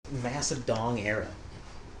massive dong era.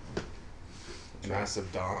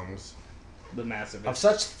 Massive dongs. The massive. Of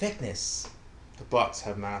such thickness. The Bucks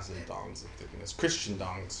have massive dongs of thickness. Christian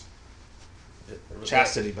dongs.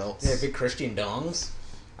 Chastity belts. Yeah, big Christian dongs.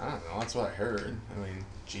 I don't know. That's what I heard. I mean,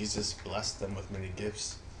 Jesus blessed them with many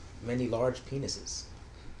gifts. Many large penises.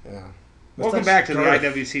 Yeah. Welcome back to the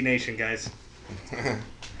IWC Nation, guys.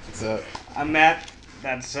 What's up? I'm Matt.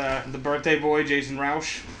 That's the birthday boy, Jason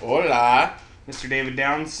Roush. Hola. Mr. David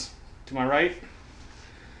Downs, to my right.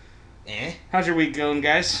 How's your week going,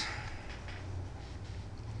 guys?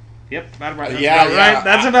 Yep, about right. Yeah.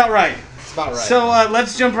 That's about right. That's about right. So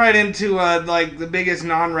let's jump right into like the biggest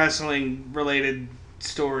non-wrestling related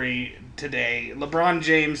story today. LeBron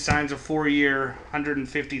James signs a 4-year,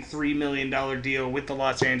 $153 million deal with the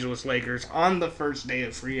Los Angeles Lakers on the first day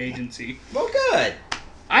of free agency. Well, good.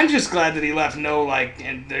 I'm just glad that he left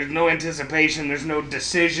and there's no anticipation, there's no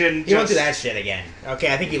decision. He won't do that shit again.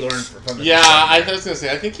 Okay, I think he learned from the I was going to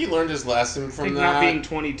say, I think he learned his lesson from that. Not being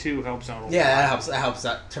 22 helps out a lot. Yeah, that helps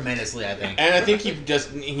out tremendously, I think. And I think he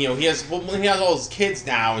just, he has all his kids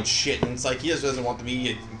now and shit, and it's like he just doesn't want the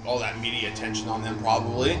media, all that media attention on them,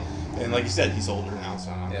 probably. And like you said, he's older now,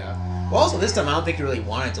 so. Yeah. Well, also this time I don't think he really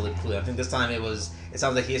wanted to leave Cleveland. I think this time it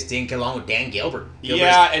sounds like he just didn't get along with Dan Gilbert.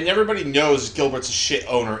 Yeah, and everybody knows Gilbert's a shit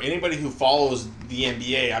owner. Anybody who follows the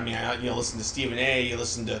NBA, I mean, listen to Stephen A., you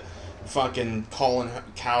listen to fucking Colin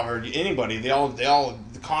Cowherd, anybody, the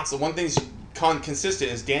constant, one thing's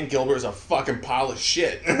consistent is Dan Gilbert is a fucking pile of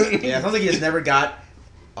shit. Yeah, it sounds like he just never got,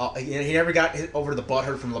 he never got over the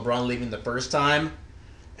butthurt from LeBron leaving the first time.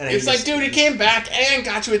 It's like, dude, he came back and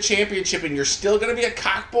got you a championship, and you're still gonna be a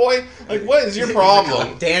cockboy? Like, what is your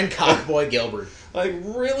problem? Dan Cockboy Gilbert. Like,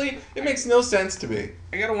 really? It makes no sense to me.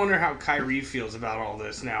 I gotta wonder how Kyrie feels about all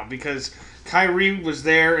this now, because Kyrie was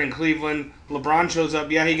there in Cleveland. LeBron shows up.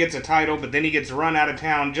 Yeah, he gets a title, but then he gets run out of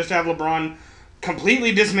town. Just to have LeBron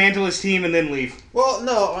completely dismantle his team and then leave. Well,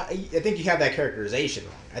 no, I think you have that characterization.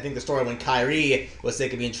 I think the story when Kyrie was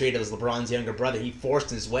sick of being treated as LeBron's younger brother, he forced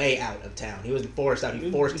his way out of town. He wasn't forced out; he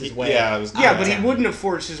forced his way. But he wouldn't have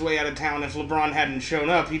forced his way out of town if LeBron hadn't shown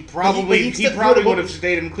up. He probably would have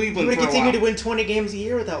stayed in Cleveland for a while. He would have continued to win 20 games a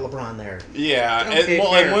year without LeBron there. Yeah, okay,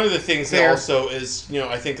 and one of the things that also is,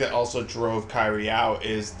 I think that also drove Kyrie out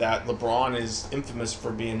is that LeBron is infamous for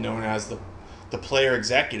being known as the player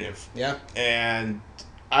executive. Yeah, and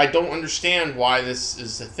I don't understand why this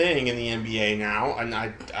is a thing in the NBA now, and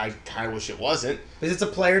I kind of wish it wasn't. Because it's a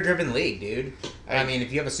player-driven league, dude. I mean,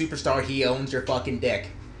 if you have a superstar, he owns your fucking dick.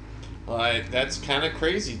 That's kind of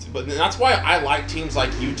crazy. But that's why I like teams like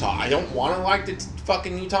Utah. I don't want to like the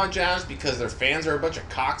fucking Utah Jazz because their fans are a bunch of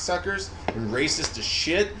cocksuckers and racist as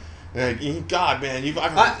shit. God, man,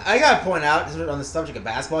 I gotta point out on the subject of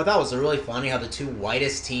basketball, I thought it was really funny how the two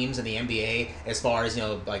whitest teams in the NBA, as far as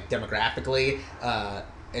like demographically,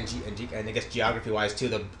 and I guess geography-wise too,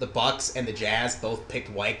 the Bucks and the Jazz both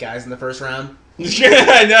picked white guys in the first round. Yeah,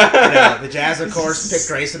 I know. The Jazz, of course, picked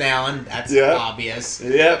Grayson Allen. That's obvious.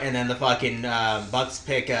 Yep. And then the fucking Bucks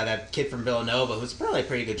pick that kid from Villanova, who's probably a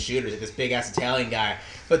pretty good shooter, like this big-ass Italian guy.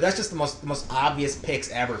 But that's just the most obvious picks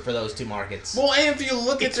ever for those two markets. Well, and if you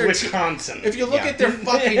look at their Wisconsin, if you look at their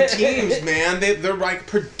fucking teams, man, they're like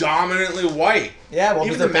predominantly white. Yeah, well,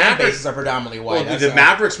 because their fan bases are predominantly white. Well, the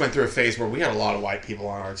Mavericks went through a phase where we had a lot of white people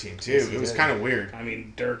on our team too. Yes, it was kind of weird. I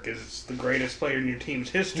mean, Dirk is the greatest player in your team's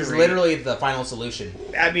history. He's literally the final solution.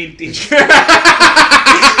 I mean, that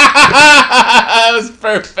was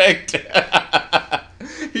perfect.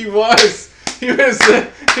 He was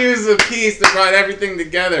the piece that brought everything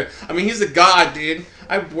together. I mean, he's a god, dude.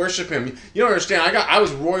 I worship him. You don't understand. I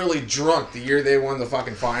was royally drunk the year they won the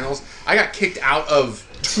fucking finals. I got kicked out of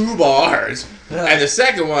 2 bars, and the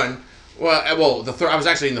second one, I was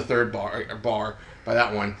actually in the third bar by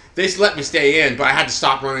that one. They just let me stay in, but I had to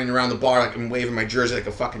stop running around the bar and waving my jersey like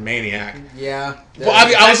a fucking maniac. Yeah. Well, I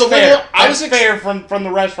mean, I was fair from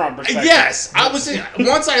the restaurant perspective. Yes,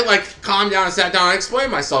 once I calmed down and sat down, I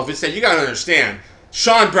explained myself. It said, "You gotta understand,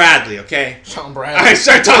 Sean Bradley, okay?" Sean Bradley. I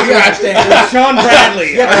started talking about Sean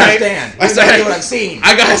Bradley. You understand. I said, what I've seen.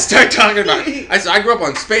 I gotta start talking about it. I said, I grew up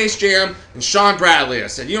on Space Jam and Sean Bradley. I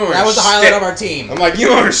said, you don't understand. That was the highlight of our team. I'm like, you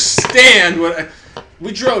don't understand what.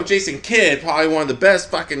 We drove Jason Kidd, probably one of the best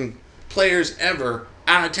fucking players ever,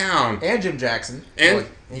 out of town. And Jim Jackson. And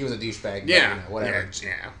he was a douchebag. Yeah. But, whatever.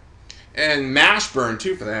 Yeah. And Mashburn,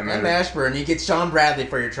 too, for that matter. And Mashburn. You get Sean Bradley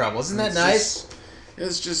for your trouble. Isn't that nice? It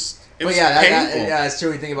was painful. It's true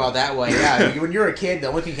when you think about it that way. Yeah, when you were a kid, the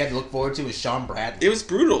only thing you had to look forward to was Sean Bradley. It was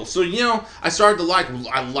brutal. So, I started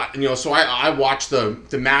to so I watched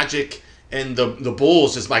the Magic and the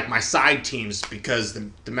Bulls as like my side teams because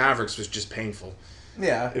the Mavericks was just painful.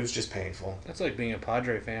 Yeah. It was just painful. That's like being a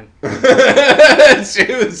Padre fan.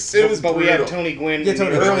 it was But we brutal. had Tony Gwynn Yeah, in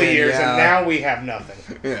Tony the early Gwynn, years, yeah. and now we have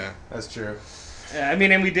nothing. Yeah. That's true. I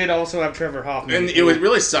mean, and we did also have Trevor Hoffman. And it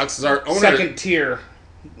really sucks is our owner. second tier,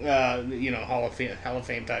 Hall of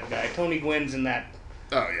Fame type guy. Tony Gwynn's in that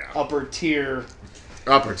Oh yeah. upper tier.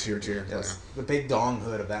 Upper tier. Yes. The big dong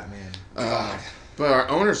hood of that man. But our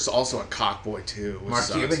owner's also a cockboy too. Which Mark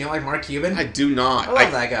sucks. Cuban. You don't like Mark Cuban? I do not. I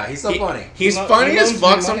love that guy. He's so funny. He's He funny loans as me fuck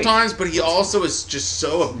money. sometimes, but he also is just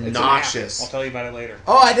so It's an app. obnoxious. I'll tell you about it later.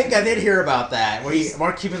 Oh, I think I did hear about that. Where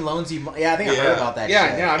Mark Cuban loans you. Yeah, I think I heard about that. Yeah,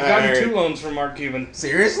 shit. yeah, I've gotten Alright. 2 loans from Mark Cuban.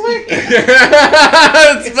 Seriously?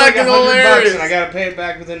 It's It's like fucking $100, hilarious. and I gotta pay it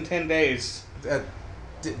back within 10 days.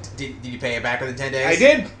 Did you pay it back within 10 days? I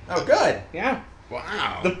did. Oh, good. Yeah.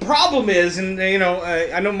 Wow. The problem is, and I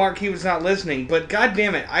know Mark Cuban's not listening, but god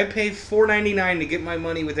damn it, I paid $4.99 to get my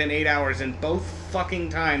money within 8 hours, and both fucking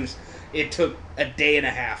times it took a day and a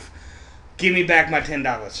half. Give me back my $10.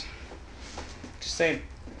 Just saying.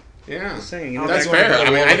 Yeah. Just saying. That's think we're fair. gonna I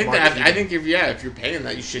go mean, to I war think with that Mark if you're paying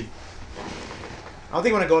that, you should. I don't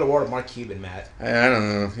think I want to go to war with Mark Cuban, Matt. I don't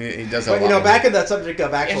know. He does. But, back in that subject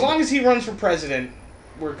of actual... As long as he runs for president,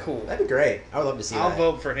 we're cool. That'd be great. I would love to see I'll that.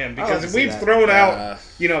 vote for him I'd love to because see we've that. thrown out,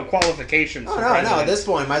 qualifications. Oh, for no, president. at this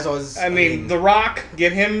point, might as well... I mean, The Rock,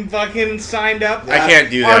 get him fucking signed up. I can't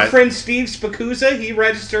do Our that. friend Steve Spacuzza, he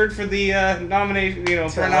registered for the nomination.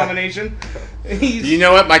 For a nomination. He's You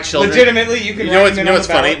know what? My children. legitimately, you can. You know write him in on what's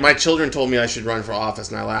the funny? ballot. My children told me I should run for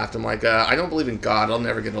office, and I laughed. I'm like, I don't believe in God. I'll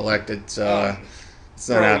never get elected, so it's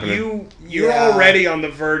not Bro, happening. you're Yeah. already on the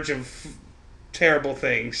verge of terrible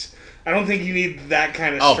things. I don't think you need that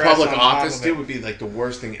kind of stress Public on top office, of it. dude, would be like the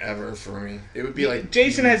worst thing ever for me. It would be like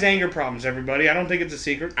Jason has anger problems. Everybody, I don't think it's a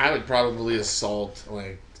secret. I would probably assault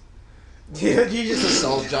like. You just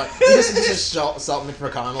assault John. You just assault Mitch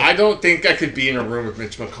McConnell. I don't think I could be in a room with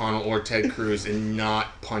Mitch McConnell or Ted Cruz and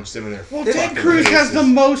not punch them in their Well, Ted Ted fucking Cruz has faces. the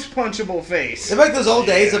most punchable face. It's like those old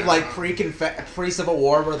days of like pre-Civil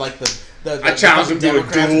War, where like the I challenge him to a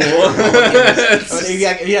Democrats and duel. Republicans-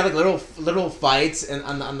 you had like little fights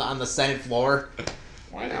on the Senate floor.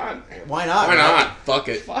 Why not? Why not? Why right? not? Fuck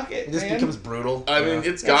it. Fuck it, It just man. becomes brutal. I mean,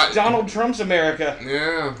 it's That's got Donald Trump's America.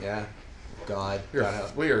 Yeah. Yeah. God.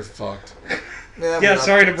 We are fucked. Yeah, Yeah,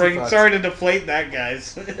 we're sorry to deflate that,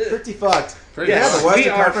 guys. Pretty fucked. Pretty Yeah, fucked. the Western we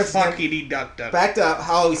are Conference is gonna- fuckity ducked up. Back to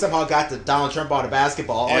how we somehow got to Donald Trump out of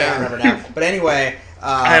basketball. Oh, yeah, Yeah. I remember now. But anyway,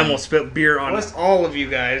 I almost spilled beer on West- all of you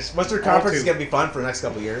guys. Western All Conference is two. going to be fun for the next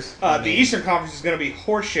couple of years. The Eastern Conference is going to be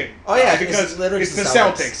horseshit. Oh, yeah, because it's literally it's the the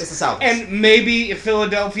Celtics. Celtics. It's the Celtics. And maybe if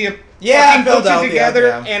Philadelphia Yeah, fucking puts it Philadelphia, together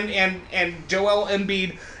yeah. and Joel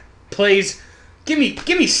Embiid plays, give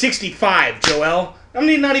me 65, Joel. I'm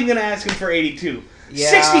not even going to ask him for 82. Yeah.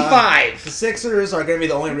 65. The Sixers are going to be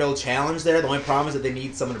the only real challenge there. The only problem is that they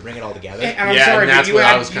need someone to bring it all together. And I'm Yeah, sorry, and but that's you what I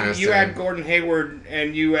had was kinda you saying. had Gordon Hayward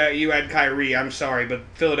and you had Kyrie. I'm sorry, but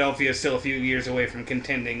Philadelphia is still a few years away from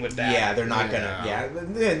contending with that. Yeah, they're not going to. Yeah,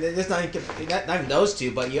 it's not even those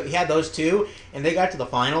two, but you had those two, and they got to the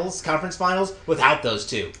finals, conference finals, without those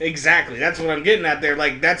two. Exactly. That's what I'm getting at there.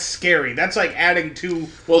 Like, that's scary. That's like adding two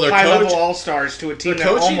Their high-level coach- all-stars to a team Their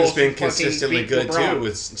that coaching almost has been fucking consistently beat good LeBron. too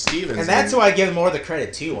with Stevens. And that's who I give more of the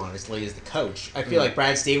credit to, honestly, is the coach. I feel like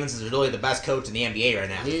Brad Stevens is really the best coach in the NBA right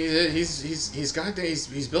now.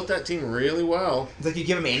 He's built that team really well. It's like you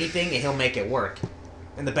give him anything and he'll make it work.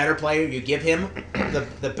 And the better player you give him,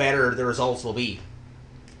 the better the results will be.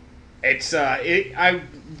 It's I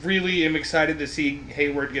really am excited to see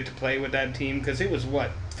Hayward get to play with that team because it was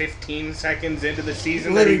 15 seconds into the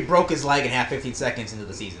season. Literally broke his leg in half 15 seconds into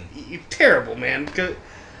the season. Terrible, man. 'Cause-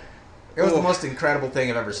 It was the Ugh. most incredible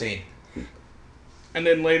thing I've ever seen. And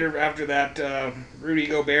then later after that, Rudy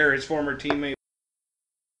Gobert, his former teammate,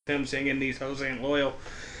 him singing "These hoes ain't loyal,"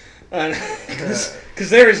 because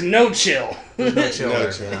there is no chill. There's no chill No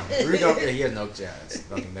there. chill. Yeah. Rudy Gobert, he has no chill. It's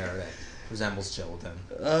nothing there that resembles chill with him.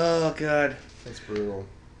 Oh God. That's brutal.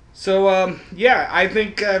 So yeah, I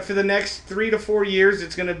think for the next 3 to 4 years,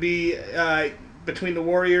 it's going to be between the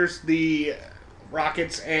Warriors, the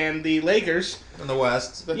Rockets, and the Lakers. In the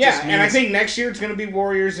West. That Yeah, just and I means- think next year it's going to be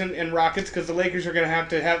Warriors and Rockets because the Lakers are going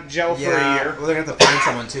to have gel for a year. Well, they're going to have to find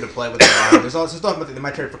someone, too, to play with the Brown. There's also talk about they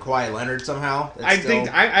might trade for Kawhi Leonard somehow. That's I still- think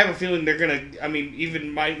I have a feeling they're gonna. I mean,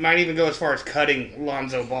 even might even go as far as cutting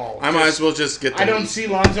Lonzo Ball. I might as well just get. I don't see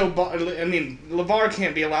Lonzo Ball. I mean, LeVar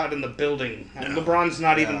can't be allowed in the building. LeBron's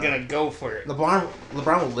not even Yeah. gonna go for it. LeBron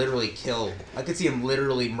will literally kill. I could see him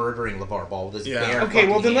literally murdering LeVar Ball with his Yeah. bare Okay,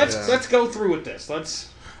 well then fucking let's go through with this. Let's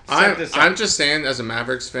set this up. I'm just saying, as a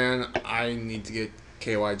Mavericks fan, I need to get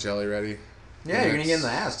KY jelly ready. Yeah, you're gonna get in the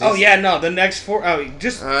ass. Dude. Oh yeah, no, the next 4. Oh,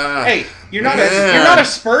 just hey, you're not yeah. a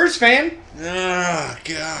Spurs fan. Oh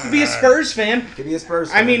God. You be a Spurs fan. Could be a Spurs.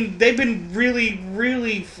 I mean, they've been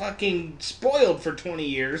really fucking spoiled for 20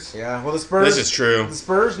 years. Yeah. Well, the Spurs. This is true. The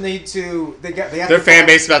Spurs need to. They have Their to fan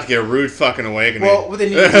base is about to get a rude fucking awakening. Well, what they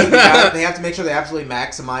need to do, they have to make sure they absolutely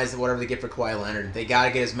maximize whatever they get for Kawhi Leonard. They got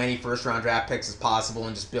to get as many first-round draft picks as possible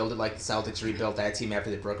and just build it like the Celtics rebuilt that team after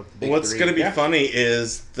they broke up the Big What's Three. going to be funny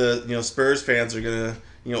is the Spurs fans are going to.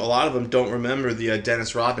 A lot of them don't remember the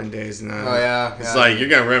Dennis Rodman days. And, Oh, yeah. It's like, you're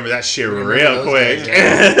going to remember that shit Remember real those quick. days,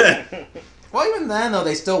 yeah. Well, even then, though,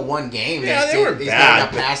 they still won games. Yeah, they were They bad,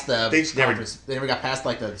 never got past the they just never- conference. They never got past,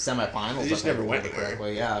 like, the semifinals. They just if I never went remember anywhere.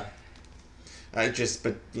 correctly. Yeah.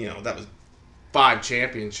 That was 5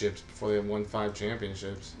 championships before they won 5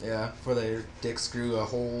 championships. Yeah, before their dicks grew a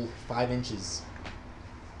whole 5 inches.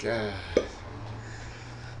 God.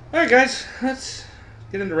 All right, guys, let's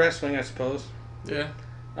get into wrestling, I suppose. Yeah.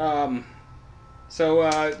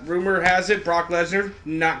 So rumor has it Brock Lesnar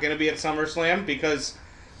not going to be at SummerSlam because,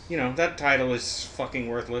 that title is fucking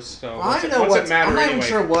worthless. So what's it matter I'm not anyway? even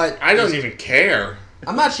sure what. I don't even care.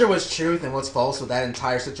 I'm not sure what's truth and what's false with that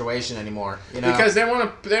entire situation anymore. Because they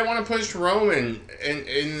want to push Roman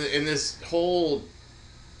in this whole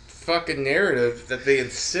fucking narrative that they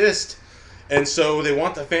insist, and so they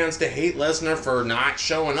want the fans to hate Lesnar for not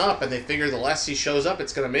showing up, and they figure the less he shows up,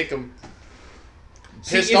 it's gonna make him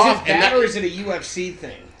pissed off. Is it that or is it a UFC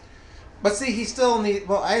thing? But see, he still need.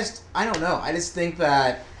 Well, I don't know. I just think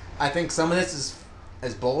that some of this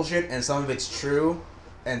is bullshit, and some of it's true,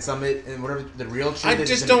 and some of it and whatever the real truth is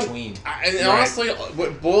just in don't. between. Honestly, what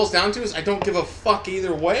it boils down to is I don't give a fuck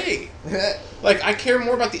either way. Like, I care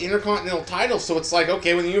more about the Intercontinental title, so it's like,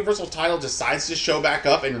 okay, when the Universal title decides to show back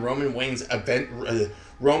up and Roman Reigns eventually,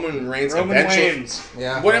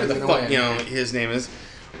 Yeah, whatever the he's fuck gonna win. his name is,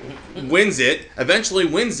 eventually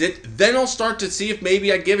wins it, then I'll start to see if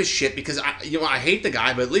maybe I give a shit, because I hate the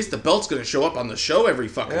guy, but at least the belt's gonna show up on the show every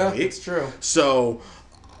fucking Yeah, week. it's true. So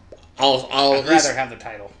I'd I'd rather have the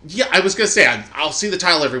title. Yeah, I was gonna say I'll see the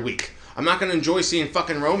title every week. I'm not gonna enjoy seeing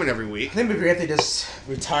fucking Roman every week. I think it'd be great if they just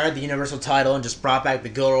retired the Universal title and just brought back the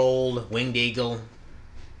good old Winged Eagle.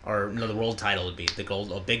 Or, no, the world title would be the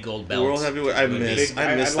big gold belt. World heavyweight. I miss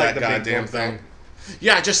I that like the big goddamn gold thing. belt.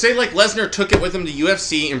 Yeah, just say like Lesnar took it with him to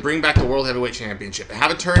UFC and bring back the World Heavyweight Championship.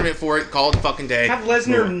 Have a tournament for it. Call it fucking day. Have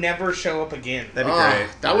Lesnar never show up again. That'd be great.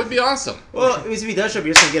 That would be awesome. Well, if he does show up,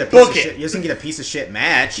 you're just gonna get a piece Book of it. shit. You're just gonna get a piece of shit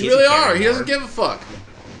match. You really doesn't care are. He doesn't anymore. give a fuck.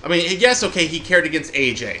 I mean, yes, okay, he cared against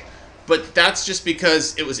AJ, but that's just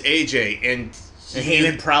because it was AJ and. And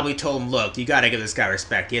Heyman probably told him, "Look, you gotta give this guy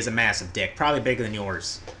respect. He has a massive dick, probably bigger than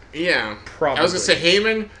yours." Yeah, Probably. I was gonna say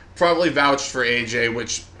Heyman probably vouched for AJ,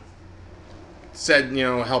 which said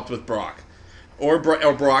helped with Brock, or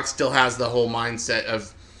Brock still has the whole mindset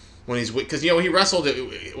of when he's because he wrestled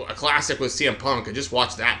a classic with CM Punk. I just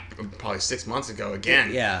watched that probably 6 months ago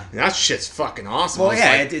again. Yeah, and that shit's fucking awesome. Well,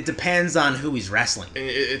 yeah, like, it depends on who he's wrestling.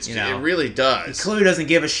 it really He does. clearly doesn't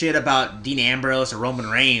give a shit about Dean Ambrose or Roman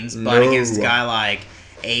Reigns, but against a guy like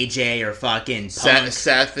AJ or fucking Punk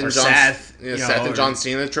Seth and or John, Seth, Seth and John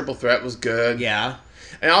Cena, the triple threat was good. Yeah.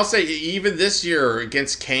 And I'll say, even this year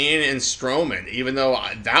against Kane and Strowman, even though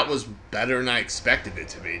that was better than I expected it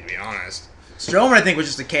to be honest. Strowman, I think, was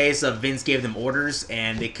just a case of Vince gave them orders,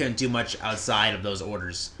 and they couldn't do much outside of those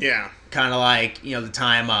orders. Yeah. Kind of like, the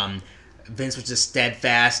time Vince was just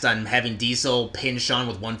steadfast on having Diesel pin Shawn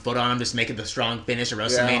with one foot on him, just making the strong finish at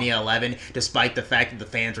WrestleMania 11, despite the fact that the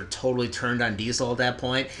fans were totally turned on Diesel at that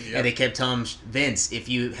point. Yep. And they kept telling Vince, if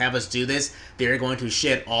you have us do this, they're going to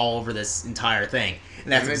shit all over this entire thing.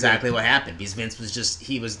 And that's exactly what happened, because Vince was just,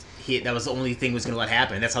 that was the only thing was going to let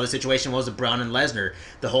happen. And that's how the situation was with Braun and Lesnar.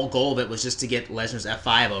 The whole goal of it was just to get Lesnar's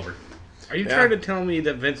F5 over. Are you trying to tell me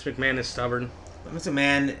that Vince McMahon is stubborn? Vince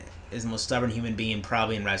McMahon is the most stubborn human being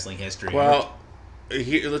probably in wrestling history. Well,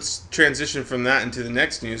 let's transition from that into the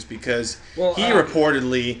next news, because he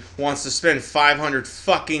reportedly wants to spend 500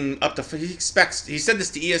 fucking up to. He said this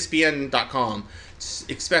to ESPN.com.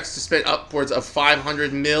 Expects to spend upwards of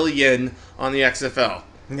 $500 million on the XFL.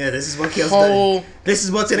 Yeah, this is what kills. This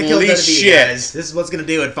is what's gonna kill Holy WWE, shit. guys. This is what's gonna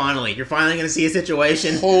do it. Finally, you're finally gonna see a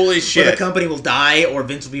situation. Holy shit! Where the company will die, or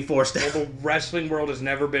Vince will be forced out. The wrestling world has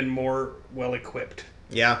never been more well equipped.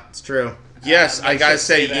 Yeah, it's true. Yes, I gotta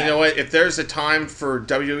say, that. you know what? If there's a time for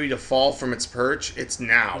WWE to fall from its perch, it's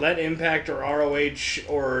now. Let Impact or ROH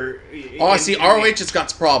or... ROH has got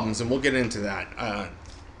its problems, and we'll get into that.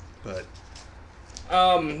 But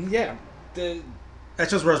yeah. That's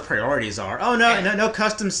just where his priorities are. Oh no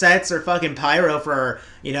custom sets or fucking pyro for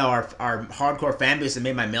our hardcore fan base that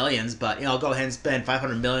made my millions. But I'll go ahead and spend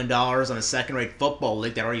 $500 million on a second-rate football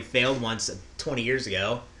league that already failed once 20 years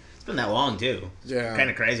ago. It's been that long too. Yeah. Kind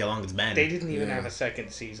of crazy how long it's been. They didn't even have a second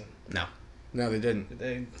season. No. No, they didn't.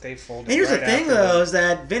 They folded. And here's right the thing, after though, that. is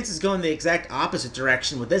that Vince is going the exact opposite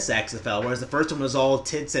direction with this XFL, whereas the first one was all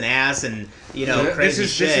tits and ass and crazy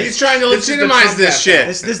shit. He's trying to This is the legitimize Trump this shit.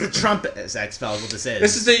 This is the Trump XFL, is what this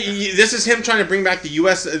is. This is him trying to bring back the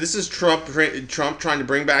U.S. This is Trump trying to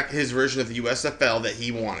bring back his version of the USFL that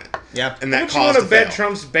he wanted. Yep. And that Don't you want caused to bet fail.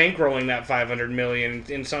 Trump's bankrolling that $500 million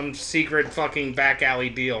in some secret fucking back alley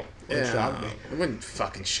deal? Yeah, it wouldn't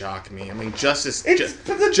fucking shock me. I mean, Justice.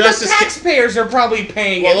 The Justice. taxpayers are probably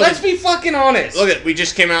paying Well, it. Let's be fucking honest. Look at, it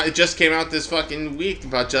just came out this fucking week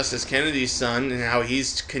about Justice Kennedy's son and how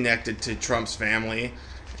he's connected to Trump's family.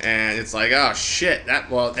 And it's like, oh shit,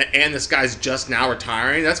 and this guy's just now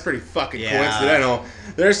retiring. That's pretty fucking coincidental.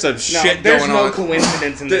 There's some shit there's going no on.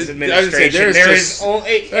 cocoincidence in this I was gonna say,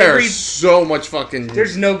 administration. there's so much fucking.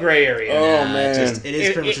 There's no gray area. Oh man, it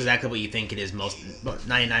is pretty much exactly what you think it is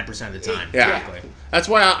 99% of the time. Yeah. Exactly. That's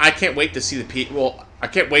why I can't wait to see the P. Well, I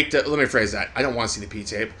can't wait to. Let me rephrase that. I don't want to see the P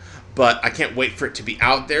tape, but I can't wait for it to be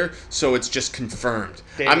out there so it's just confirmed.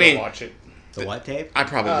 David I mean, will watch it. The what tape? I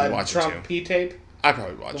probably would watch Trump it too. P tape, I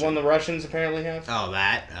probably would watch the it. one the Russians apparently have. Oh,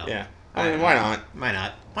 that? Oh. Yeah. I mean, why not? Why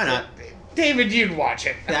not? Why not? David, you'd watch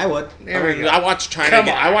it. Yeah, I would. There we go. I watch China. Come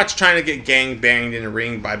on. I watch China get gang banged in a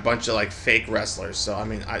ring by a bunch of like fake wrestlers. So I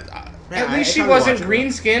mean, Yeah, At least I she probably wasn't watch it.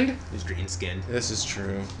 green skinned. He was green skinned. this is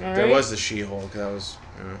true. All There right. was the She-Hulk. That was.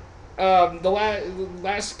 The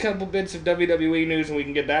last couple bits of WWE news, and we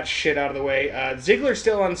can get that shit out of the way. Ziggler's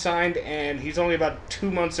still unsigned, and he's only about 2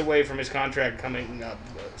 months away from his contract coming up.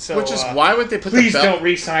 So, Which is why would they put please the belt? don't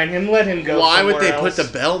re-sign him. Let him go. Why would they somewhere put the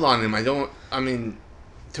else. belt on him? I mean,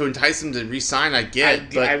 to entice him to re-sign, I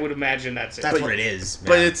get, but I would imagine that's it. That's what it is.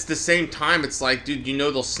 but yeah. it's the same time. It's like, dude,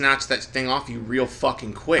 they'll snatch that thing off you real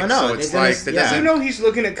fucking quick. Oh, no, so it's it like is- that yeah. doesn't. You know he's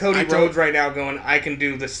looking at Cody I don't- Rhodes right now going, I can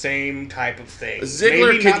do the same type of thing.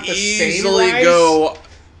 Ziggler Maybe not could the same easily rise, go.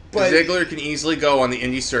 but- Ziggler can easily go on the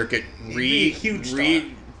indie circuit, be a huge star.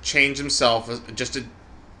 change himself just to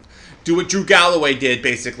do what Drew Galloway did,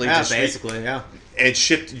 basically. Yeah, just basically, yeah. and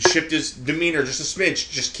shift his demeanor just a smidge.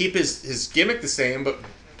 Just keep his gimmick the same, but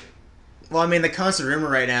Well, I mean, the constant rumor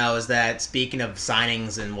right now is that, speaking of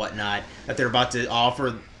signings and whatnot, that they're about to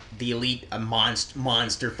offer the Elite a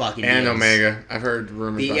monster fucking and deals. Omega. I've heard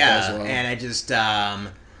rumors about that Yeah, as well. and I just, God,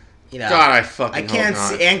 I fucking I hope can't not.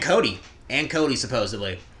 see, and Cody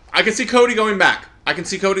supposedly. I can see Cody going back. I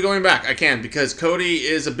can because Cody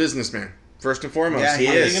is a businessman first and foremost. Yeah, he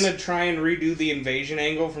Are is. they going to try and redo the invasion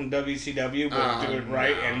angle from WCW, but do it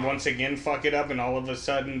right, no. and once again fuck it up, and all of a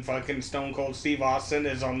sudden fucking Stone Cold Steve Austin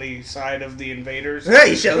is on the side of the invaders? Yeah,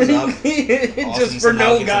 he shows up. Just for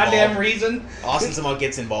somehow no gets goddamn involved. reason. Austin somehow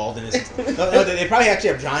gets involved in this. No, they probably actually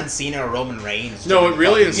have John Cena or Roman Reigns. No, it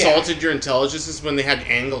really Fucking- insulted your intelligence is when they had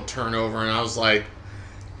Angle turnover, and I was like,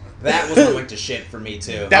 That was what went to shit for me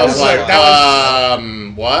too. That I was was like, like- that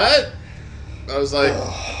what? I was like,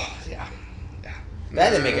 Yeah.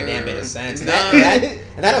 That didn't make a damn bit of sense. And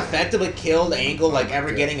No. that effectively killed Angle, like,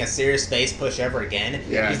 ever getting a serious face push ever again.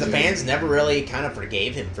 Yeah, Because the dude. fans never really kind of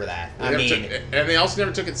forgave him for that. I mean, and they also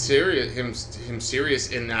never took it serious. Him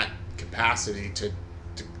serious in that capacity to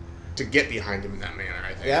get behind him in that manner.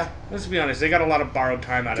 I think. yeah. Let's be honest, they got a lot of borrowed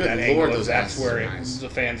time out of Good that Lord, angle. those That's asses where are nice. the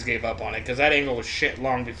fans gave up on it, because that angle was shit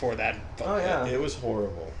long before that. Oh, yeah. It was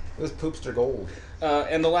horrible. It was poopster gold.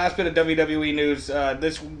 And the last bit of WWE news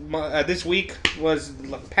this week was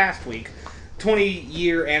past week,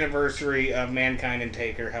 20-year anniversary of Mankind and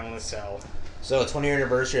Taker Hell in a Cell. So, 20-year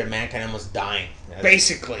anniversary of Mankind almost dying.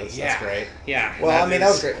 Basically, That's yeah, great. yeah. Well, I mean, that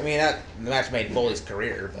was great. I mean, the match made Foley's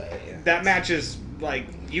career, but yeah. That match is like,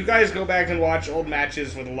 you guys go back and watch old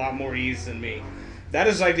matches with a lot more ease than me. That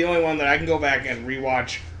is like the only one that I can go back and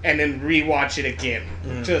rewatch and then rewatch it again.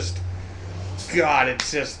 Just, God,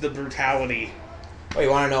 it's just the brutality. Oh, you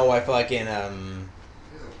want to know why fucking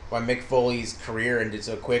why Mick Foley's career ended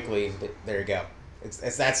so quickly? But there you go. It's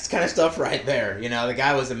that's kind of stuff right there. You know, the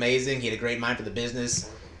guy was amazing. He had a great mind for the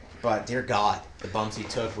business, but dear God, the bumps he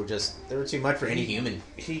took they were too much for any human.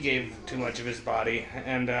 He gave too much of his body,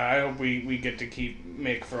 and I hope we get to keep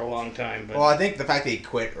Mick for a long time. But Well, I think the fact that he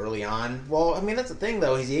quit early on. Well, I mean that's the thing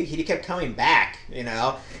though. He kept coming back, you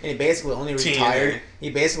know, and he basically only retired. TNA. He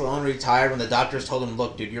basically only retired when the doctors told him,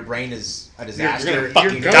 "Look, dude, your brain is a disaster. You're gonna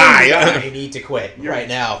fucking going die. to die. You need to quit right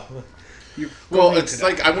now." Well, it's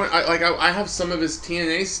like I have some of his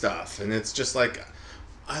TNA stuff, and it's just like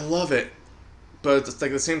I love it, but it's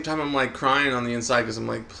like at the same time I'm like crying on the inside because I'm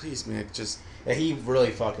like, please, man, just. Yeah, he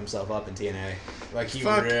really fucked himself up in TNA. Like he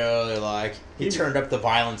Fuck. really he turned up the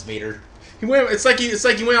violence meter. He went. It's like he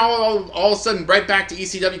went all of a sudden right back to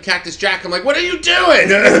ECW Cactus Jack. I'm like, what are you doing?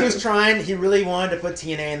 He was trying. He really wanted to put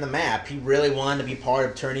TNA in the map. He really wanted to be part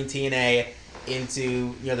of turning TNA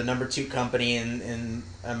into the number 2 company in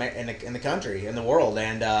the country, in the world.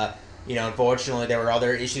 And unfortunately, there were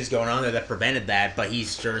other issues going on there that prevented that. But he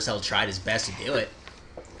sure as hell tried his best to do it.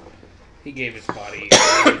 He gave his body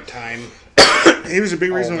a good time. He was a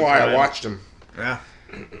big reason why I watched him. Yeah.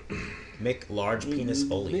 Mick Large Penis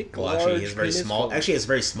Foley. Mick Well, actually, he has very Large small. Penis Actually, he has a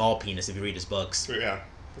very small penis if you read his books. Yeah,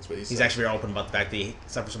 that's what he said. He's actually very open about the fact that he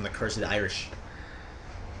suffers from the curse of the Irish.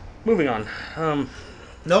 Moving on.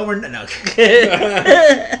 No, we're no.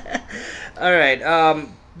 All right.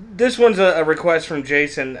 This one's a request from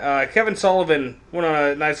Jason. Kevin Sullivan went on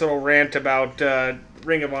a nice little rant about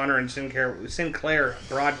Ring of Honor and Sinclair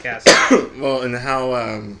broadcast. Well, and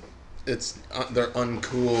how it's they're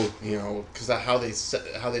uncool, because how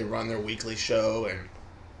they run their weekly show, and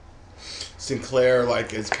Sinclair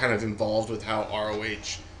is kind of involved with how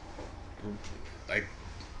ROH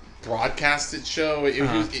broadcast its show.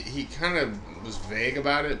 He kind of was vague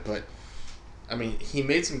about it, but I mean, he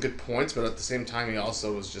made some good points, but at the same time, he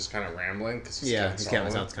also was just kind of rambling because that's kind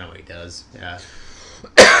of what he does. Yeah.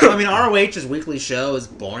 I mean, ROH's weekly show is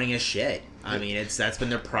boring as shit. I mean, that's been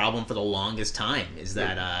their problem for the longest time. Is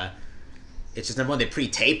that it's just number one, they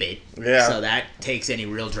pre-tape it, so that takes any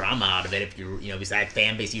real drama out of it. If because that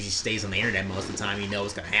fan base usually stays on the internet most of the time, you know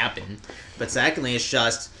what's going to happen. But secondly, it's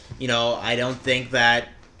just I don't think that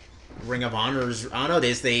Ring of Honor's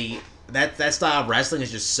that style of wrestling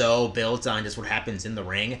is just so built on just what happens in the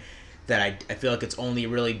ring that I feel like it's only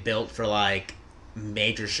really built for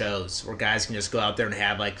major shows where guys can just go out there and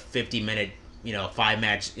have 50-minute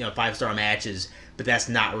 5-star matches, but that's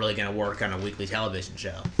not really going to work on a weekly television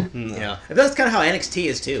show. And that's kind of how NXT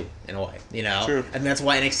is too, in a way. True. And that's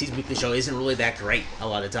why NXT's weekly show isn't really that great a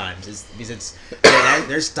lot of times. It's because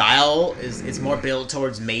their style is more built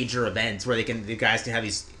towards major events where the guys can have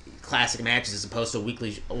these classic matches as opposed to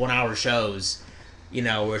weekly 1-hour shows.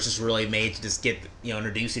 Where it's just really made to just get,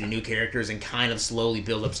 introduce you to new characters and kind of slowly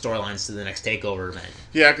build up storylines to the next takeover event.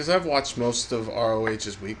 Yeah, because I've watched most of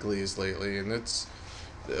ROH's weeklies lately, and it's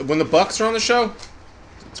when the Bucks are on the show,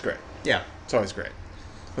 it's great. Yeah, it's always great.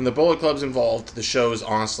 When the Bullet Club's involved, the show is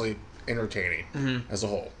honestly entertaining as a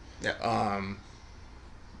whole. Yeah.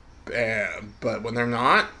 But when they're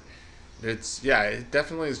not, it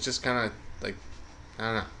definitely is just kind of I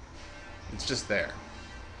don't know, it's just there.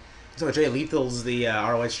 So Jay Lethal's the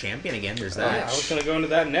ROH champion again. There's that. Yeah, I was going to go into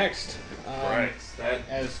that next. Right.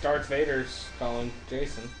 As Darth Vader's calling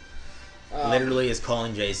Jason. Literally is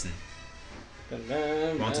calling Jason.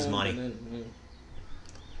 Wants his money.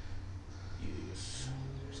 Yes.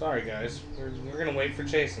 Sorry, guys. We're going to wait for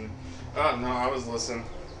Jason. Oh, no, I was listening.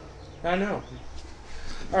 I know.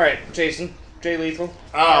 All right, Jason. Jay Lethal.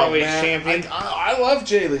 ROH champion. I love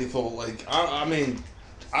Jay Lethal. I mean,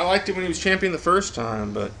 I liked it when he was champion the first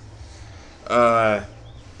time, but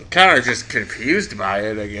kind of just confused by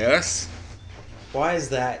it, I guess. Why is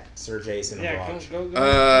that, Sir Jason? Yeah, go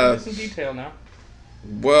into some detail now.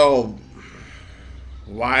 Well,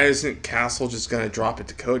 why isn't Castle just going to drop it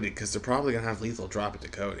to Cody? Because they're probably going to have Lethal drop it to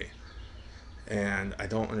Cody. And I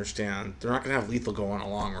don't understand. They're not going to have Lethal go on a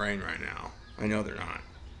long reign right now. I know they're not.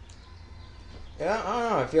 Yeah, I don't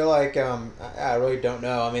know. I feel like I really don't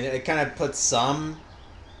know. I mean, it kind of puts some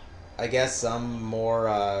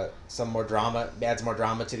more drama, adds more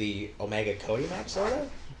drama to the Omega Cody match, sort of.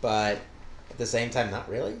 But at the same time, not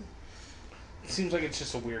really. It seems like it's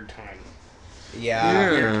just a weird time. Yeah.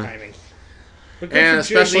 Weird timing. And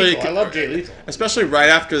especially, I love Jay Lethal. Especially right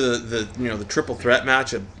after the triple threat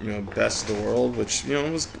match at Best of the World, which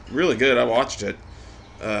was really good. I watched it,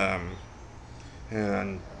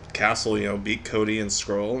 and Castle beat Cody and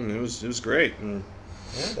Scroll, and it was great. And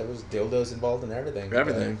yeah, there was dildos involved in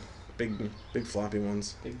everything. Big floppy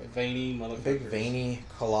ones. Big veiny motherfuckers. Big veiny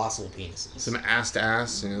colossal penises. Some ass to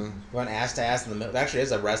ass, Went ass to ass in the middle. Actually,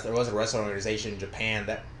 there was a wrestling organization in Japan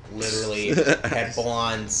that literally had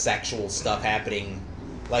full-on sexual stuff happening.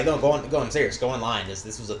 I'm serious. Go online.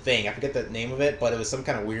 This was a thing. I forget the name of it, but it was some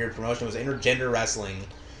kind of weird promotion. It was intergender wrestling.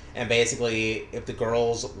 And basically, if the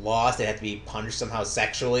girls lost, they had to be punished somehow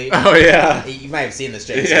sexually. Oh, yeah. You might have seen this,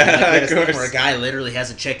 Jason. Yeah, of course. Where a guy literally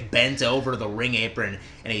has a chick bent over the ring apron,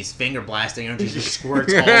 and he's finger blasting her, and she just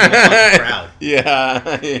squirts all over the fucking crowd.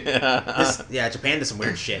 Yeah. Japan does some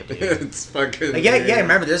weird shit, dude. It's fucking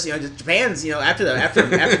remember this. Japan's, after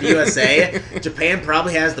the USA, Japan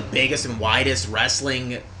probably has the biggest and widest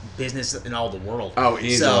wrestling business in all the world. Oh,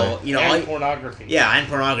 easily. So and pornography. Yeah, and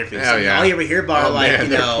pornography. Hell So yeah. all you ever hear about,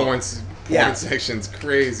 their porn section's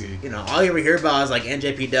crazy. all you ever hear about is like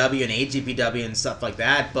NJPW and AGPW and stuff like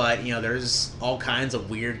that. But there's all kinds of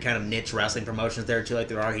weird kind of niche wrestling promotions there too, like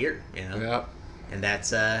there are here. Yep. And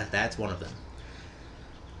that's one of them.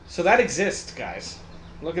 So that exists, guys.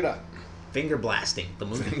 Look it up. Finger Blasting, the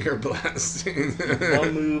movie. Finger blasting.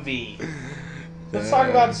 The movie. Let's talk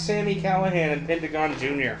about Sami Callihan and Pentagon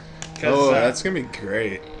Jr. Oh, that's gonna be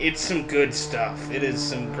great. It's some good stuff. It is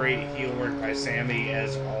some great heel work by Sami,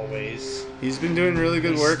 as always. He's been doing really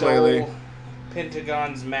good He work stole lately.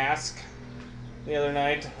 Pentagon's mask the other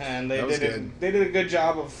night, and they That was did good. they did a good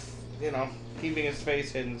job of keeping his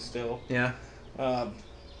face hidden still. Yeah.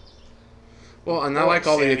 Well, and I like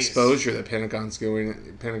all the Sammy's- exposure that Pentagon's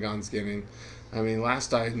getting. I mean,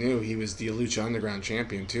 last I knew, he was the Lucha Underground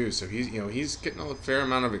champion too, so he's getting a fair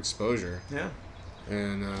amount of exposure. Yeah.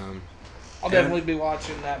 And I'll definitely be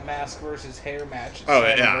watching that mask versus hair match. at oh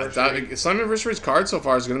yeah, Slammiversary. Slammiversary's card so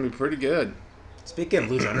far is going to be pretty good. Speaking of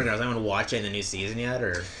Lucha Underground, I haven't watched it in the new season yet,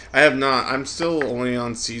 or I have not. I'm still only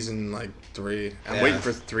on season 3. I'm Yeah. waiting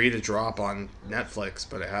for 3 to drop on Netflix,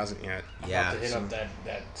 but it hasn't yet. I'm yeah, about to hit up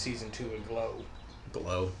that season 2 of Glow.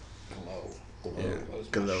 Glow. Glow. Yeah, Glow's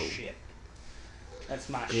my Glow. shit. That's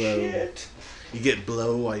my Glow. shit. You get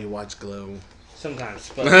blow while you watch Glow. Sometimes,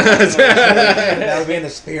 but That would be in the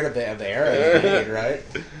spirit of the era, you made, right?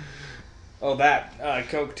 oh, that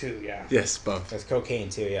Coke too. Yeah, Yes, both. That's cocaine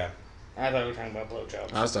too. Yeah, I thought we were talking about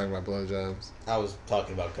blowjobs. I was talking about blowjobs. I was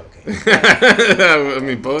talking about cocaine. I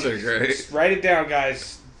mean, both are great. Write it down,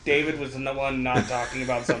 guys. David was the one not talking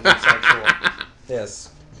about something sexual. Yes,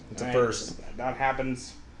 it's a Right? first. That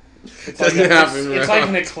happens. It's Doesn't like, happen it's very like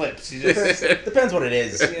an eclipse. You just Depends what it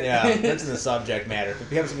is. Yeah, depends on the subject matter. If it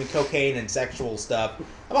becomes something cocaine and sexual stuff,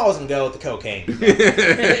 I'm always gonna go with the cocaine.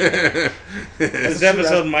 this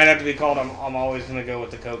episode might have to be called "I'm always gonna go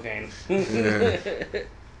with the cocaine."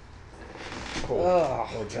 Oh,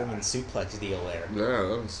 little German suplex deal there. Yeah,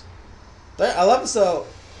 that was...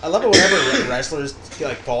 I love it whenever wrestlers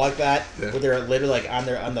like fall like that, Yeah. where they're literally like on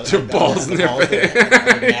Their the balls in their balls face. on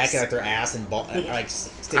their neck and at their ass and like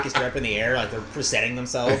stick his strap in the air, like they're presenting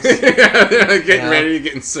themselves. yeah, they're getting Yeah. ready to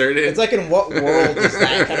get inserted. It's like, in what world does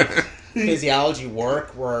that kind of physiology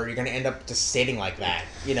work, where you're gonna end up just sitting like that,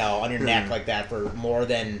 on your neck like that for more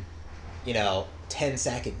than, 10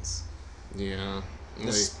 seconds? Yeah.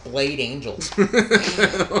 The splayed angels.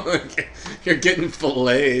 You're getting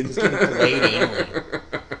filleted. Just getting filleted anally.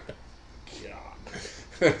 God.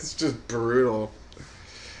 It's just brutal.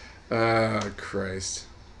 Christ.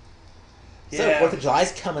 So Yeah. 4th of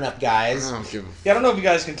July's coming up, I guys. don't give a Yeah, I don't know if you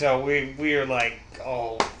guys can tell. We are like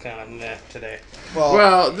all kind of meh today.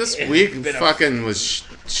 Well, this It's week been a- fucking was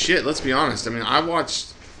shit, let's be honest. I mean, I'm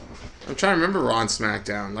trying to remember Raw and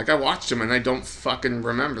SmackDown. Like, I watched them and I don't fucking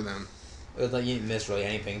remember them. It was like you didn't miss really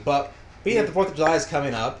anything. But being that the 4th of July is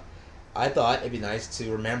coming up, I thought it'd be nice to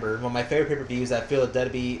remember one of my favorite pay-per-views that I feel that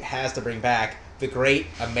WWE has to bring back, the Great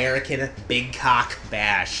American Big Cock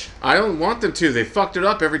Bash. I don't want them to. They fucked it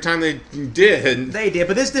up every time they did. They did,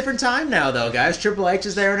 but this is a different time now, though, guys. Triple H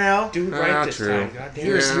is there now. Dude, right Ah, this true. time. God damn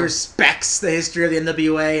Yeah. it. He respects the history of the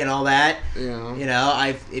NWA and all that. Yeah.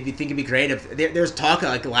 If you think it'd be great if there's talk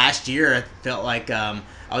like last year, I felt like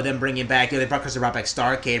of them bringing back. They brought back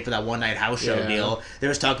Starrcade for that one night house show Yeah. deal. There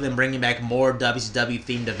was talk of them bringing back more WCW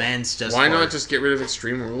themed events. Why not just get rid of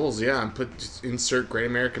Extreme Rules? Yeah, and just insert Great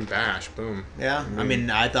American Bash. Boom. Yeah, I mean,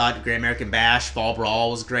 I thought Great American Bash, Fall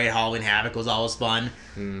Brawl was great. Halloween Havoc was always fun.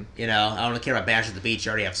 Mm. I don't really care about Bash at the Beach.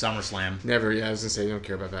 You already have SummerSlam. Never. Yeah, I was gonna say you don't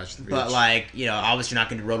care about Bash at the Beach. But obviously you're not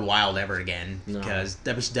going to do Road Wild ever again No. because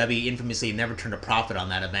WCW infamously never turned a profit on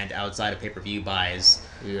that event outside of pay-per-view buys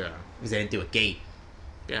yeah. because they didn't do a gate.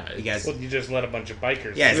 Yeah. You guys, Well, you just let a bunch of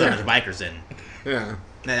bikers. yeah, it's Yeah. a bunch of bikers in. Yeah.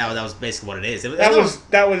 That was basically what it is.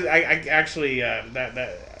 That was I actually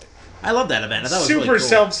that I love that event. I thought it was super really cool.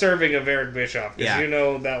 self-serving of Eric Bischoff because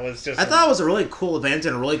Yeah. that was just. I thought it was a really cool event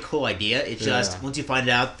and a really cool idea. It's just Yeah. once you find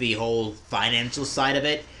out the whole financial side of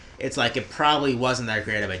it, it's like it probably wasn't that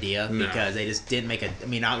great of an idea No. because they just didn't make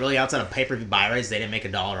not really outside of pay-per-view buy rates, they didn't make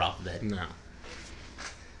 $1 off of it. No.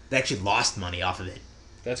 They actually lost money off of it.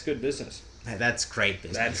 That's good business. That's great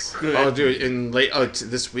business. That's good. Oh, dude!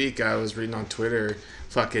 This week I was reading on Twitter,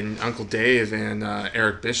 fucking Uncle Dave and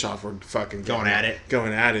Eric Bischoff were fucking Going at it.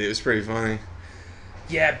 Going at it. It was pretty funny.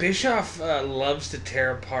 Yeah, Bischoff loves to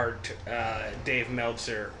tear apart Dave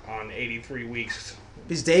Meltzer on 83 Weeks.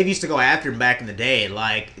 Because Dave used to go after him back in the day.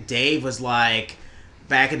 Like, Dave was like,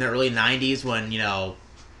 back in the early 90s when,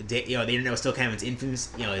 the internet was still kind of its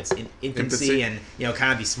infancy, its infancy, Infancy. and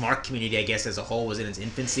kind of the smart community, I guess, as a whole was in its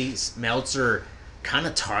infancy. Meltzer kind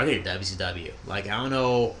of targeted WCW. Like, I don't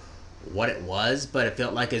know what it was, but it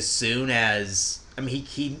felt like as soon as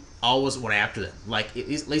he always went after them. Like, at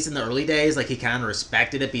least in the early days, like, he kind of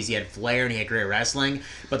respected it because he had flair and he had great wrestling.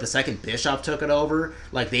 But the second Bischoff took it over,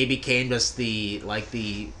 like, they became just the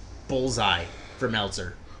bullseye for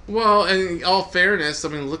Meltzer. Well, and in all fairness, I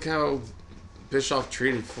mean, look how Bischoff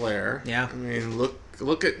treated Flair. Yeah. I mean,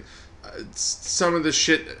 look at some of the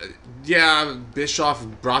shit. Yeah, Bischoff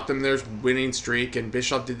brought them their winning streak, and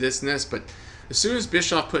Bischoff did this and this, but as soon as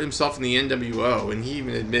Bischoff put himself in the NWO, and he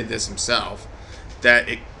even admitted this himself, that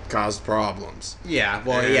it caused problems. Yeah,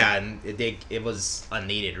 well, and it was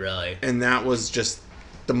unneeded, really. And that was just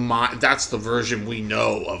that's the version we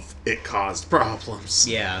know of it caused problems.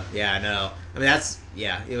 Yeah, I know. I mean,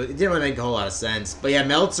 it didn't really make a whole lot of sense. But yeah,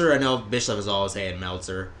 Meltzer, I know Bischoff has always hated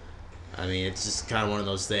Meltzer. I mean, it's just kind of one of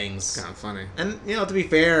those things. Kind of funny. And, to be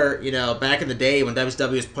fair, back in the day when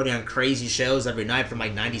WCW was putting on crazy shows every night from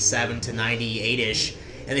like 97 to 98-ish,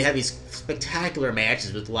 and they had these spectacular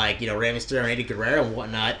matches with like, Rey Mysterio and Eddie Guerrero and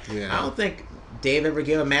whatnot, Yeah. I don't think Dave ever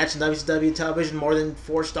gave a match on WCW television more than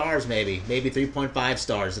 4 stars, maybe 3.5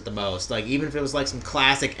 stars at the most. Like, even if it was like some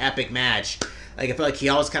classic epic match, like, I feel like he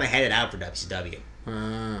always kind of had it out for WCW.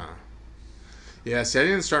 Yeah, see, I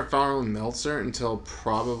didn't start following Meltzer until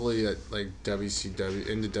probably at like WCW,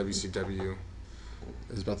 into WCW. It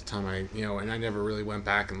was about the time and I never really went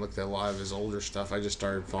back and looked at a lot of his older stuff. I just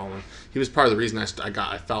started following. He was part of the reason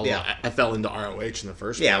I fell into ROH in the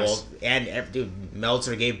first place. Yeah, well, and dude,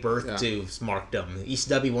 Meltzer gave birth to Smarkdom.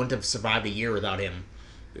 ECW wouldn't have survived a year without him.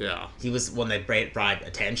 Yeah. He was one that brought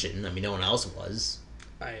attention. I mean, no one else was.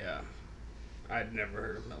 I'd never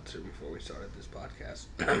heard of Meltzer before we started this podcast.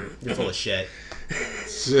 You're full of shit.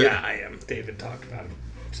 Yeah, I am. David talked about him,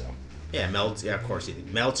 so. Yeah, Meltzer. Yeah, of course he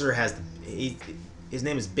did. Meltzer has his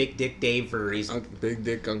name is Big Dick Dave for a reason. Big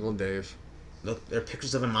Dick Uncle Dave. Look, there are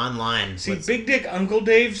pictures of him online. See, Big Dick Uncle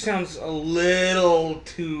Dave sounds a little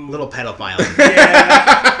too... Little pedophile.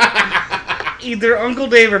 Yeah. Either Uncle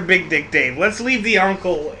Dave or Big Dick Dave. Let's leave the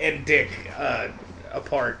uncle and Dick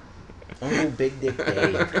apart. Uncle Big Dick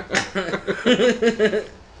Dave.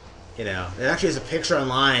 There actually is a picture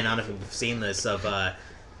online, I don't know if you've seen this, of a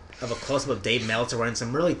close-up of Dave Meltzer wearing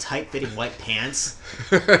some really tight-fitting white pants.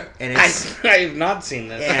 And it's, I have not seen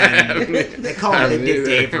this. And they call him Big Dick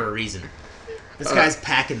Dave for a reason. This guy's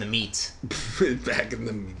packing the meat. Packing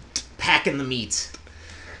the meat. Packing the meat.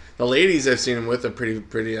 The ladies I've seen him with are pretty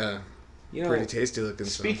tasty looking.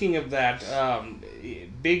 Speaking of that,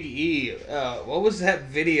 Big E, what was that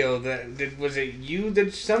video was it you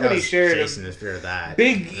that somebody shared? Jason, if you're that.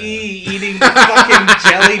 Big E eating fucking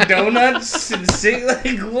jelly donuts and sing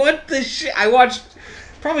like what the shit? I watched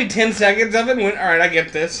probably 10 seconds of it and went, all right, I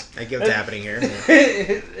get this. I get what's happening here.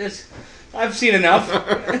 I've seen enough.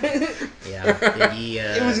 Yeah, Big E.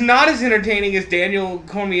 It was not as entertaining as Daniel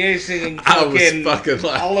Cormier singing fucking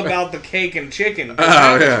all about the cake and chicken.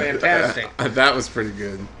 That was fantastic. That was pretty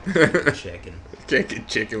good. Chicken. Cake and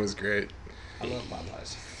chicken was great. I love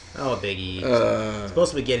Popeyes. Oh, Big E.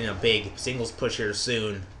 Supposed to be getting a big singles push here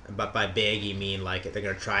soon. But by big, you mean like they're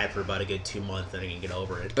going to try it for about a good 2 months, then they can get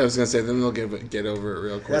over it. I was going to say, then they'll get over it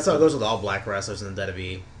real quick. That's how it goes with all black wrestlers in the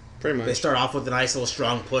WWE. Pretty much. They start off with a nice little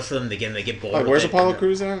strong push for them. They get bored. Where's Apollo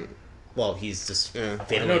Crews at? Well, he's just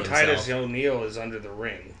I know Titus O'Neil is under the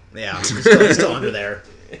ring. Yeah, he's still under there.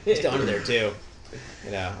 He's still under there too.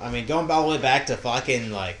 I mean, going all the way back to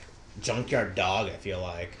fucking like Junkyard Dog. I feel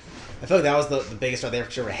like that was the biggest star they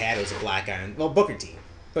ever had. It was a black guy. Well, Booker T,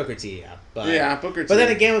 yeah. But, Booker T. But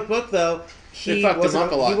then again with Book though, he fucked him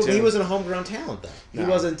up a lot too. He wasn't a homegrown talent though. He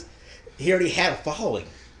wasn't. He already had a following.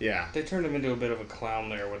 Yeah. They turned him into a bit of a clown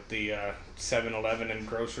there with the 7-Eleven and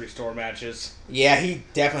grocery store matches. Yeah, he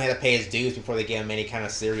definitely had to pay his dues before they gave him any kind of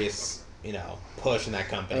serious, push in that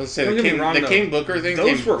company. I would say the King Booker thing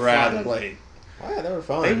those were rather late. Oh, yeah, they were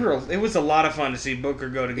fun. It was a lot of fun to see Booker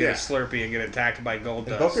go to get a Slurpee and get attacked by Gold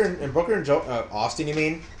Dust. Booker and Austin, you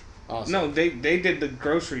mean? Awesome. No, they did the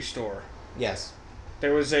grocery store. Yes.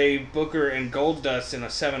 There was a Booker and Gold Dust in a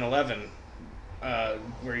 7-Eleven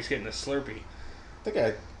where he's getting a Slurpee. I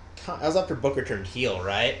think I was after Booker turned heel,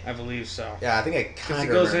 right? I believe so. Yeah, I think I kind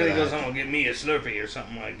of goes remember in, he that. goes, "Oh, get me a Slurpee" or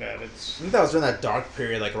something like that. I think that was during that dark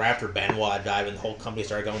period, like right after Benoit died, when the whole company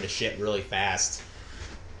started going to shit really fast.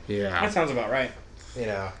 Yeah. That sounds about right.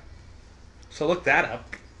 So look that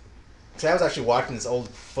up. So I was actually watching this old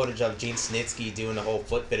footage of Gene Snitsky doing the whole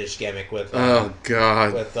foot fetish gimmick with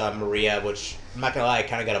God Maria, which I'm not gonna lie, I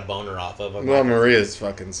kind of got a boner off of. Maria's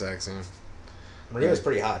fucking sexy. Maria's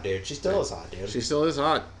pretty hot, dude. She still is hot, dude. She still is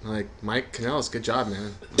hot. Like, Mike Kanellis, good job,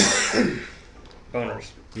 man. Boners.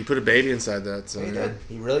 You put a baby inside that, so He did.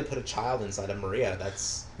 He really put a child inside of Maria.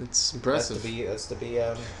 That's impressive. That's to be.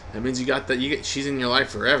 That means you got that. She's in your life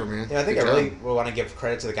forever, man. Yeah, I think Good I really job. want to give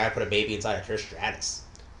credit to the guy who put a baby inside of Trish Stratus.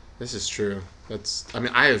 This is true. I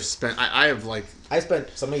mean, I have spent. I have like. I spent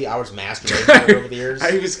so many hours masturbating over the years.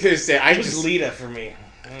 I was gonna say It was Lita for me.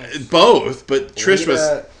 both, but Trish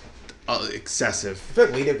Lita- was excessive. I feel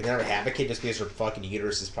like Lita could never have a kid just because her fucking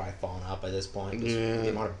uterus is probably falling out by this point. 'Cause Yeah. The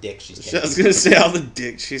amount of dick she's I taking. was gonna say all the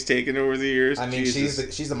dick she's taken over the years. I mean,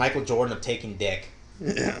 Jesus. she's the Michael Jordan of taking dick.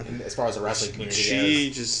 Yeah. As far as the wrestling community She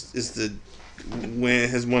goes. just is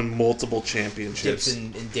has won multiple championships. Dips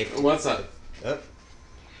in dick. What's up? Oh.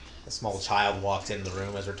 A small child walked into the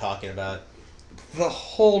room as we're talking about The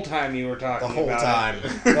whole time you were talking the whole about time.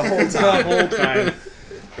 it. The whole The time. whole time.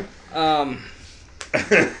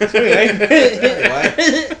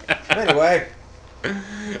 Anyway.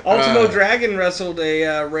 Ultimo Dragon wrestled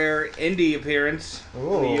a rare indie appearance in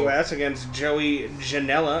Ooh. the U.S. against Joey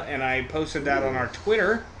Janela, and I posted that on our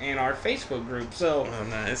Twitter and our Facebook group. So, Oh,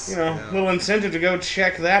 nice. little incentive to go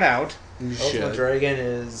check that out. You Ultimate should. Dragon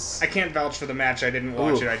is. I can't vouch for the match. I didn't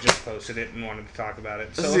watch Ooh. it. I just posted it and wanted to talk about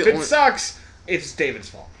it. This So is if the it only- sucks, it's David's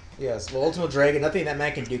fault. Yes, well, Ultimate Dragon, nothing that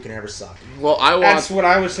man can do can ever suck. Well, I That's watched. what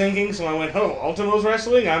I was thinking, so I went, oh, Ultimo's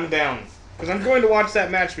wrestling? I'm down. Because I'm going to watch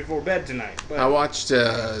that match before bed tonight. But I watched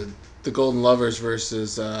the Golden Lovers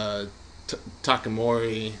versus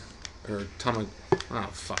Takamori or Tama. Oh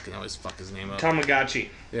fucking! I always fuck his name up. Tamagotchi.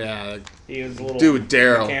 Yeah, He was a little dude,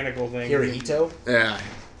 Daryl. mechanical thing. Hirohito? Yeah,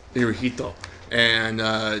 Hirohito and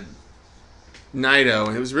Naito,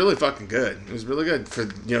 and it was really fucking good. It was really good for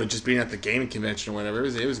just being at the gaming convention or whatever.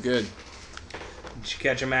 It was good. Did you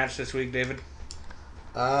catch a match this week, David?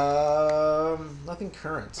 Nothing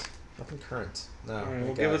current. Nothing current. No. All I right, well,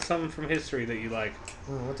 think give I- us something from history that you like.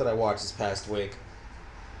 What did I watch this past week?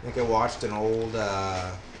 I think I watched an old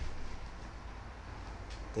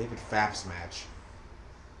David Fapps match.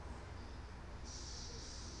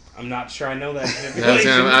 I'm not sure I know that.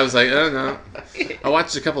 I was like, oh no. I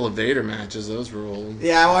watched a couple of Vader matches. Those were old.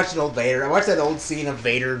 Yeah, I watched an old Vader. I watched that old scene of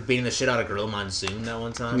Vader beating the shit out of Gorilla Monsoon that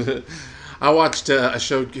one time. I watched. I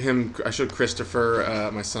showed Christopher,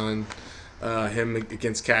 my son, him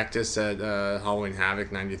against Cactus at Halloween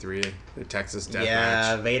Havoc '93, the Texas Death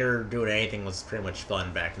Yeah, Match. Vader doing anything was pretty much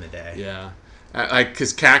fun back in the day. Yeah.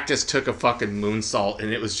 Because Cactus took a fucking moonsault,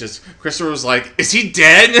 and it was just Christopher was like, "Is he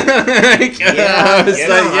dead?" Like, I was yeah,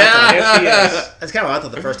 like, no, "Yeah." yes, he is. That's kind of what I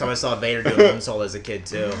thought the first time I saw Vader do a moonsault as a kid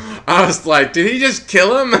too. I was like, "Did he just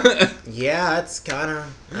kill him?" Yeah, that's kind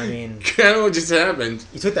of. I mean, Kind of what just happened.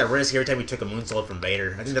 you took that risk every time you took a moonsault from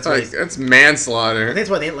Vader. I think that's Like why. that's I think manslaughter. that's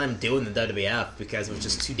why they didn't let him do it in the WWF because it was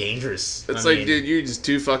just too dangerous. It's I like, mean, dude, you're just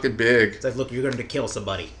too fucking big. It's like, look, you're going to kill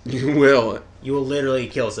somebody. You will. You will literally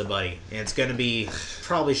kill somebody, and it's going to be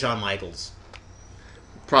probably Shawn Michaels.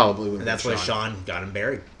 Probably would. And that's why Shawn got him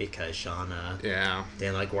buried because Shawn Yeah.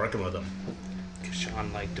 didn't like working with him,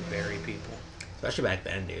 Sean liked to bury people. especially back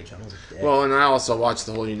then, dude. Shawn was a dick. Well, and I also watched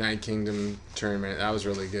the whole United Kingdom tournament. That was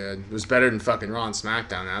really good. It was better than fucking Raw and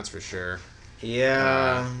SmackDown, that's for sure.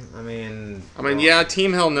 yeah, I mean, Yeah,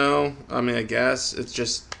 Team Hell No. I guess it's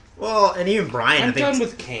just. Well, and even Brian, I'm I think done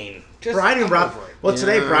with Kane. Just Brian and I'm Rob. over it. Well,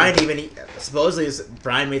 today Yeah. Brian supposedly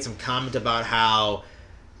Brian made some comment about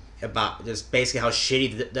just basically how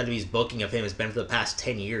shitty the WWE's booking of him has been for the past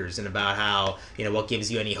 10 years, and about how what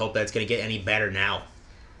gives you any hope that it's going to get any better now,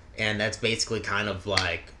 and that's basically kind of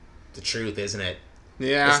like the truth, isn't it?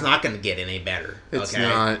 Yeah. It's not going to get any better. It's okay?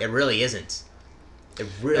 not. It really isn't. It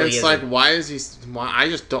really It's isn't. like, why is he. I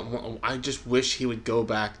just don't want. I just wish he would go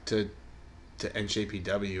back to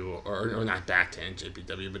NJPW, or not back to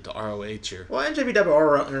NJPW, but to ROH or. Well, NJPW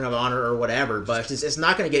or Ring of Honor or whatever, but it's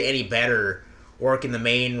not going to get any better working the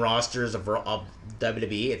main rosters of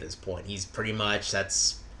WWE at this point. He's pretty much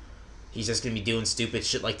he's just going to be doing stupid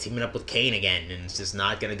shit like teaming up with Kane again, and it's just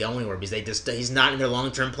not going to go anywhere because he's not in their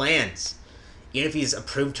long-term plans. Even if he's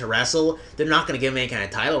approved to wrestle, they're not going to give him any kind of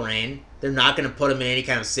title reign. They're not going to put him in any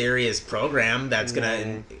kind of serious program that's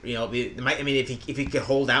going to, if he could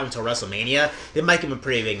hold out until WrestleMania, they might give him a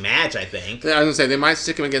pretty big match, I think. I was gonna say they might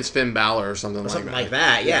stick him against Finn Balor or something Or like something that. like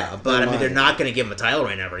that, yeah. But, they I mean, they're might. not going to give him a title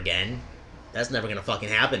reign ever again. That's never going to fucking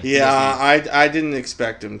happen. Yeah, I didn't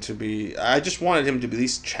expect him to be. I just wanted him to at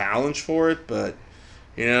least challenge for it, but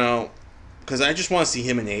because I just want to see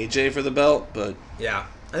him and AJ for the belt. But Yeah.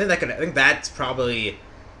 I think that's probably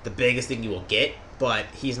the biggest thing you will get, but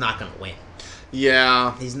he's not going to win.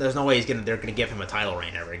 Yeah, There's no way they're gonna give him a title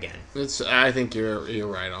reign ever again. I think you're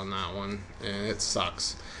right on that one, and it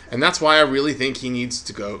sucks. And that's why I really think he needs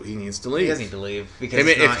to go. He needs to leave. He doesn't need to leave because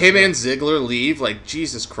If him and Ziggler leave, like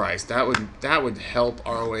Jesus Christ, that would help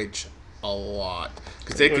ROH a lot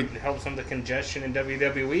because they could help some of the congestion in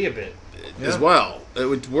WWE a bit as well. It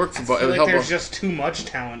would work for both. I feel like there's just too much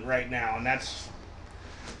talent right now, and that's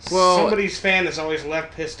somebody's fan is always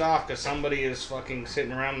left pissed off because somebody is fucking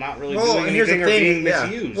sitting around not really doing anything or being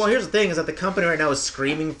misused. Well, here's the thing: is that the company right now is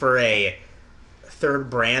screaming for a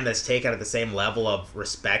third brand that's taken at the same level of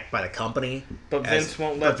respect by the company. But Vince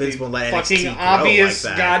won't let NXT fucking obvious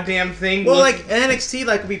like goddamn thing. Well, like NXT,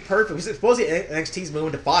 like would be perfect. Supposedly NXT's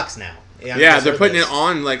moving to Fox now. Yeah, they're putting it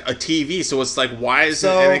on like a TV, so it's like, why isn't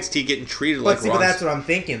NXT getting treated like? But that's what I'm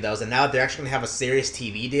thinking though. So now they're actually gonna have a serious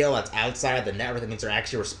TV deal that's outside of the network. That means they're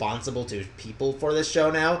actually responsible to people for this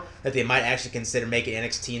show now. That they might actually consider making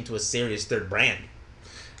NXT into a serious third brand.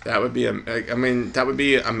 That would be, that would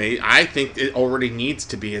be amazing. I think it already needs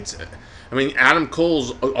to be. Adam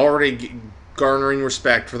Cole's already garnering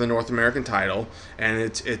respect for the North American title, and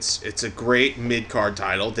it's a great mid-card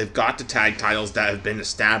title. They've got the tag titles that have been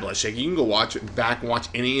established. Like, you can go back and watch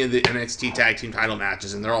any of the NXT tag team title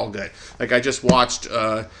matches, and they're all good. Like, I just watched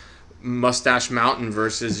Mustache Mountain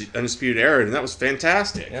versus Undisputed Era, and that was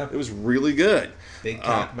fantastic. Yeah. It was really good. Big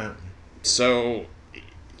Cock Mountain. So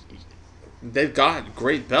they've got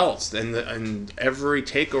great belts, and every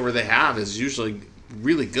takeover they have is usually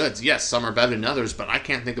really good. Yes, some are better than others, but I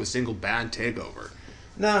can't think of a single bad takeover.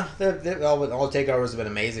 No, all takeovers have been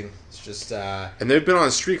amazing. It's just and they've been on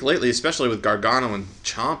a streak lately, especially with Gargano and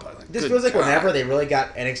Ciampa. Like, this feels like whenever they really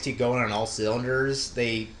got NXT going on all cylinders,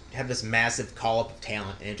 they have this massive call up of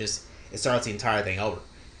talent, and it starts the entire thing over.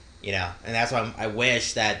 You know, and that's why I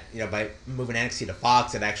wish that, by moving NXT to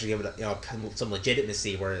Fox, it actually give it some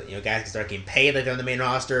legitimacy where guys can start getting paid like they're on the main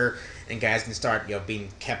roster, and guys can start being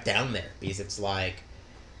kept down there, because it's like,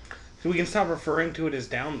 so we can stop referring to it as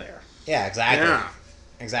down there. Yeah, exactly. Yeah.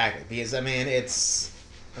 Exactly, because I don't know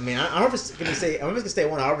if it's gonna stay. I don't know if it's gonna stay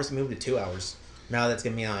 1 hour, or it's gonna move to 2 hours. Now that's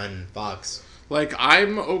gonna be on Fox. Like,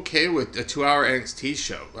 I'm okay with a 2-hour NXT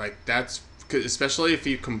show. Like, that's especially if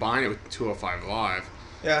you combine it with 205 Live.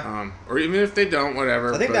 Yeah. Or even if they don't,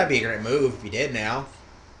 whatever. I think that'd be a great move if you did now.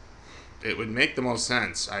 It would make the most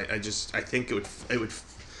sense. I think it would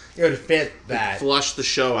fit that. Flush the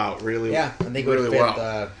show out really. Yeah, I think it really would fit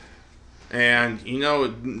well. And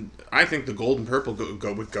I think the gold and purple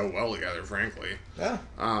would go well together, frankly. Yeah.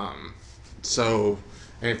 So,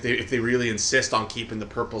 and if they really insist on keeping the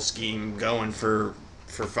purple scheme going for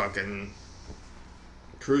fucking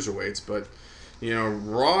cruiserweights, but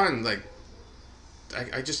Raw and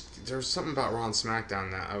I just there's something about Raw and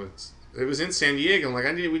SmackDown that it was in San Diego. I'm like,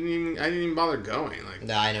 I didn't even bother going. Like,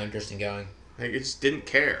 nah, I know interest in going. Like, I just didn't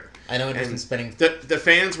care. I know interest in spending. The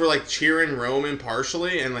fans were like cheering Roman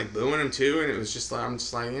partially and like booing him too, and it was just like, I'm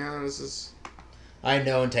just like, yeah, this is. I had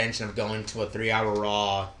no intention of going to a 3-hour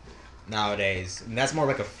Raw nowadays, and that's more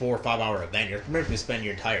like a 4 or 5 hour event. You're meant to spend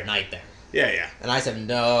your entire night there. Yeah. And I said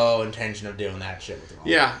no intention of doing that shit with Raw.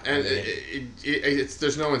 Yeah, and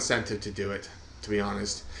there's no incentive to do it, to be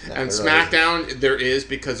honest. No, and SmackDown, there is,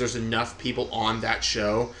 because there's enough people on that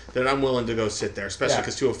show that I'm willing to go sit there, especially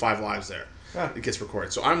because 205 Live's there. Yeah. It gets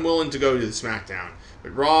recorded. So I'm willing to go to the SmackDown.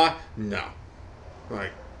 But Raw, no.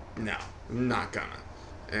 Like, no. I'm not gonna.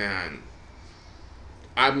 And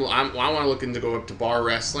I want to look into go up to bar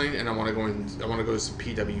wrestling, and I want to go to some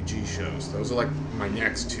PWG shows. Those are like my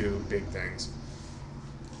next two big things.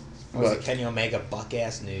 Was it Kenny Omega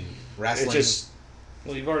buck-ass new wrestling?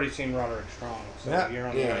 Well, you've already seen Roderick Strong, so you're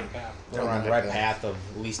on the right path. You're on the right path of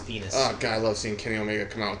least penis. Oh, God, I love seeing Kenny Omega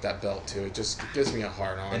come out with that belt, too. It just gives me a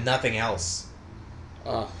hard on. And nothing else.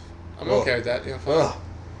 I'm okay with that. Yeah,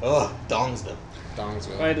 Dongsville.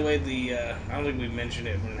 By the way, I don't think we mentioned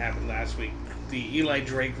it when it happened last week. The Eli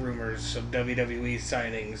Drake rumors of WWE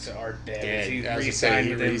signings are dead. He re-signed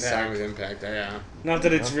with Impact. Yeah. Not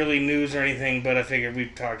that it's really news or anything, but I figured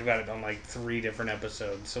we've talked about it on like 3 different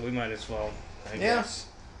episodes, so we might as well. I guess.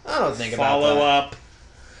 I don't think follow about up.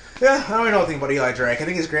 Yeah, I don't really know anything about Eli Drake. I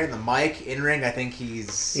think he's great in the mic, in ring. I think he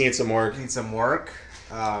needs some work.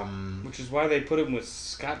 Which is why they put him with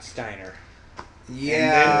Scott Steiner.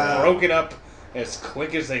 Yeah. And then broke it up as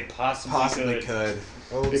quick as they possibly could.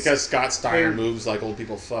 Because Scott Steiner moves like old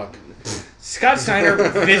people fuck. Scott Steiner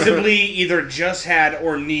visibly either just had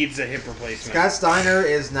or needs a hip replacement. Scott Steiner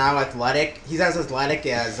is now athletic. He's as athletic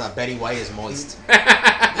as Betty White is moist.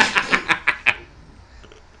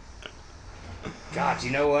 God,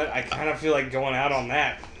 you know what? I kind of feel like going out on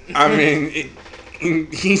that. I mean,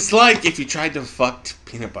 he's like if you tried to fuck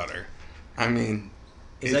peanut butter. I mean,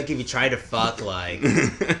 It's like if you tried to fuck like,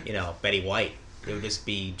 Betty White, it would just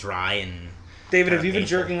be dry and. David, have you been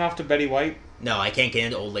painful. jerking off to Betty White? No, I can't get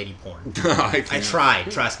into old lady porn. I I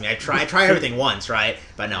tried, trust me. I tried everything once, right?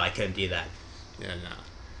 But no, I couldn't do that. Yeah, no.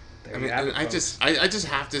 There I you mean, have it, I folks. just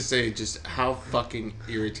have to say just how fucking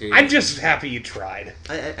irritating. I'm just happy you tried.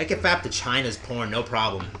 I get fap to China's porn, no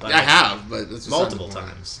problem. But I have, but that's multiple beside the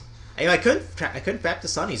point. times. I couldn't fap to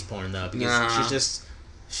Sunny's porn though because Nah. she's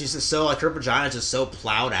just so like her vagina's just so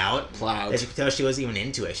plowed out Plowed. that you could tell she wasn't even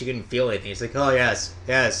into it. She couldn't feel anything. It's like, oh yes,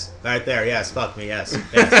 right there, yes, fuck me, yes,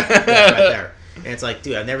 yes, right there. And it's like,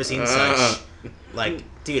 dude, I've never seen such like,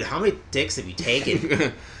 dude, how many dicks have you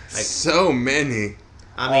taken? So many.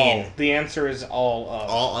 I mean, The answer is all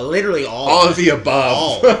of. literally all. All of the above.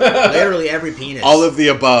 All. Literally every penis. All of the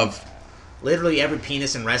above. Literally every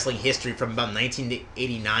penis in wrestling history from about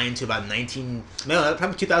 1989 to about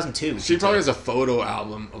probably 2002. She probably has a photo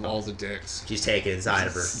album of all the dicks. She's taken inside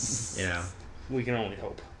of her. We can only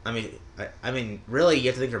hope. I mean, really, you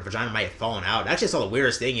have to think her vagina might have fallen out. Actually, I saw the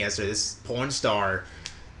weirdest thing yesterday. This porn star,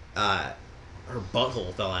 her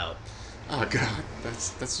butthole fell out. Oh god,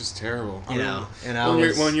 that's just terrible. You know,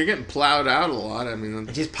 when you're getting plowed out a lot, I mean, and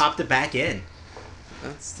she just popped it back in,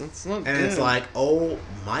 that's not and good. it's like, oh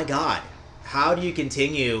my god, how do you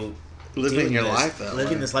continue living doing your this, life that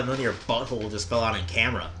living way. this life knowing your butthole just fell out on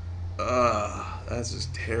camera? That's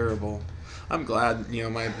just terrible. I'm glad,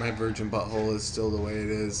 my virgin butthole is still the way it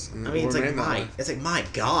is. I mean, it's like my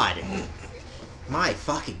god, my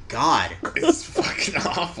fucking god. It's fucking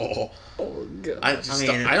awful. Oh god.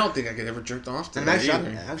 I don't think I could ever jerk off to I'm that not sure.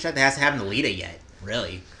 either. I'm sure that hasn't happened to Lita yet.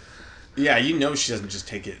 Really, Yeah, she doesn't just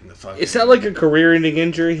take it in the fucking... Is that like a career-ending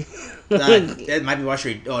injury? that might be why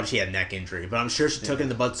she had a neck injury, but I'm sure she took it in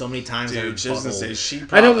the butt so many times. that her Dude, just to butthole- say, she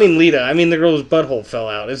I don't mean Lita. I mean the girl's butthole fell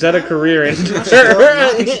out. Is that a career injury?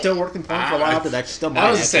 I think she's still working porn for a while after that. She's still.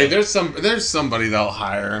 I was to say, there's somebody that'll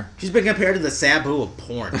hire her. She's been compared to the Sabu of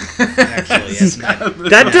porn. Actually, it's not,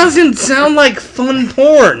 That doesn't sound like fun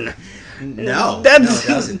porn. no, That's- it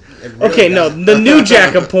doesn't. It really Okay, no, doesn't. the new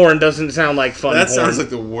Jack of porn doesn't sound like fun That porn. sounds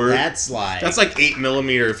like the worst. That's like That's like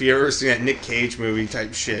 8mm. If you ever seen that Nick Cage movie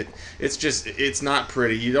type shit, it's not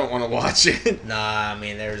pretty. You don't want to watch it. Nah, I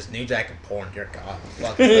mean, there's new Jack of porn. Dear God,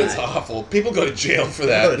 fuck It's that. awful. People go to jail for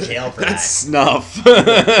that. Go to jail for That's that. snuff.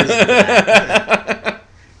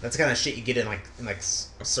 That's the kind of shit you get in like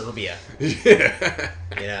Serbia,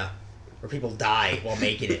 Yeah. where people die while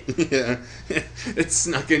making it. Yeah. It's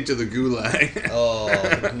snuck into the gulag. Oh,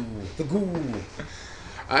 the goo.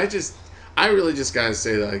 I really just gotta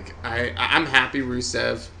say, like, I'm happy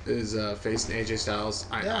Rusev is facing AJ Styles.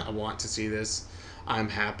 Yeah. I want to see this. I'm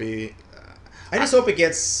happy. I just hope it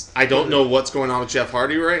gets. I don't know what's going on with Jeff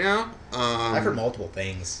Hardy right now. I've heard multiple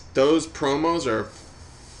things. Those promos are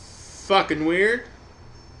fucking weird.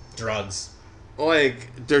 Drugs.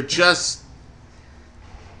 Like, they're just...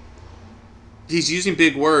 He's using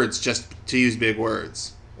big words just to use big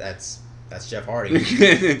words. That's Jeff Hardy.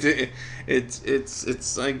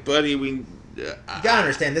 It's like, buddy, we... You gotta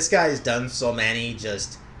understand, this guy's done so many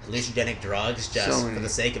just hallucinogenic drugs So just many. for the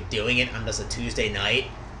sake of doing it on just a Tuesday night,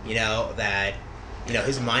 that,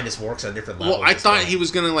 his mind just works on a different level. Well, I thought he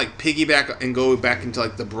was gonna, like, piggyback and go back into,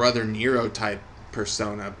 like, the Brother Nero type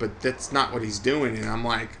persona, but that's not what he's doing, and I'm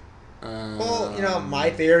like... Well, my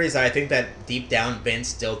theory is I think that deep down Vince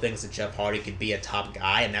still thinks that Jeff Hardy could be a top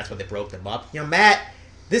guy, and that's why they broke them up. Matt,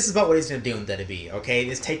 this is about what he's going to do in WWE, okay?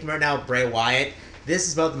 This taking right now Bray Wyatt, this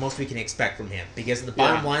is about the most we can expect from him. Because the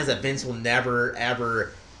bottom line is that Vince will never,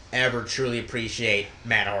 ever, ever truly appreciate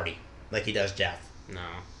Matt Hardy like he does Jeff. No.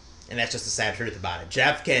 And that's just the sad truth about it.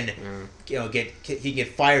 Jeff can, get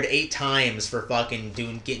fired 8 times for fucking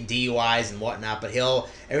getting DUIs and whatnot, but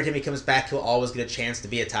every time he comes back, he'll always get a chance to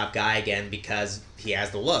be a top guy again because he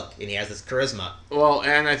has the look and he has this charisma. Well,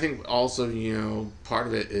 and I think also, part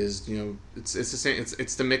of it is, it's the same.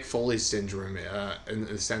 It's the Mick Foley syndrome in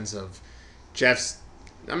the sense of Jeff's.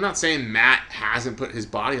 I'm not saying Matt hasn't put his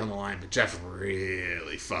body on the line, but Jeff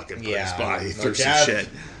really fucking put his body through some shit.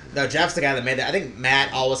 No, Jeff's the guy that made that. I think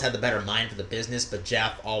Matt always had the better mind for the business, but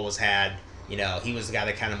Jeff always had, he was the guy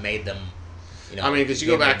that kind of made them, I mean, because you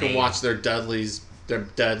go give back their and name. watch their Dudley's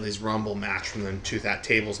Rumble match from them to that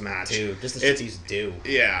tables match. Dude, just the shit he used to do.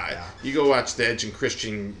 Yeah, you go watch the Edge and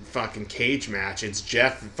Christian fucking cage match. It's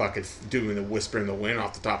Jeff fucking doing the whisper in the wind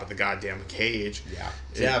off the top of the goddamn cage. Yeah,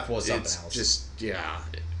 Jeff was something it's else. Just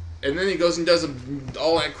and then he goes and does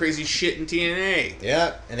all that crazy shit in TNA.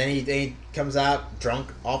 Yeah, and then he comes out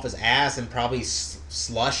drunk off his ass and probably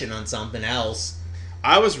slushing on something else.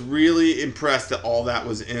 I was really impressed that all that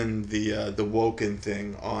was in the Woken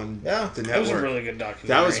thing on the network. That was a really good documentary.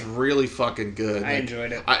 That was really fucking good. I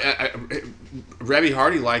enjoyed it. Rebby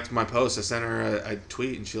Hardy liked my post. I sent her a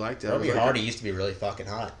tweet and she liked it. Rebby Hardy used to be really fucking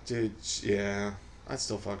hot. Dude, yeah. I'd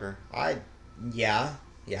still fuck her. Yeah,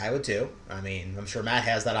 I would too. I mean, I'm sure Matt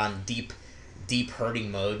has that on deep hurting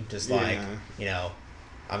mode. Just like,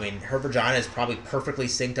 I mean, her vagina is probably perfectly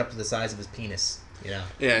synced up to the size of his penis. Yeah,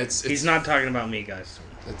 it's He's not talking about me, guys.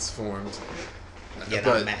 It's formed. Yeah,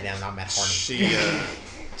 but not Matt Hardy.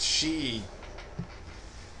 She.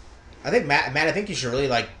 I think Matt. I think you should really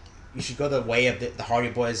you should go the way of the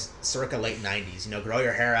Hardy Boys circa late '90s. Grow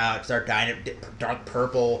your hair out, start dyeing it dark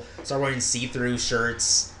purple, start wearing see-through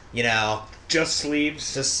shirts. Just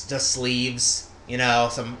sleeves. Just sleeves.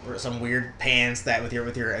 Some weird pants that with your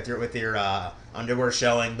underwear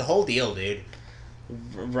showing. The whole deal, dude.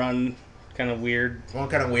 Run. Kind of weird. One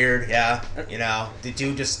kind of weird, yeah. They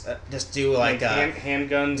do just do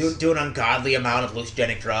handguns. Do an ungodly amount of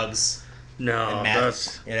hallucinogenic drugs. No,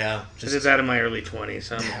 meth, I did that in my early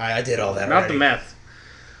 20s. I did all that. Not already. the meth.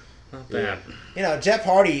 Not that. Jeff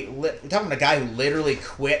Hardy. We're talking about a guy who literally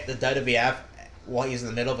quit the WWF while he was in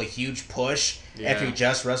the middle of a huge push after he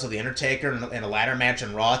just wrestled the Undertaker in a ladder match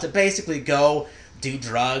on Raw to basically go do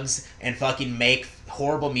drugs and fucking make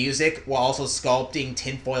horrible music while also sculpting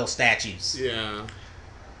tinfoil statues. Yeah.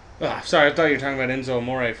 Oh, sorry, I thought you were talking about Enzo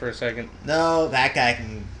Amore for a second. No, that guy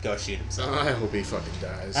can go shoot himself. I hope he fucking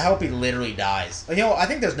dies. I hope he literally dies. I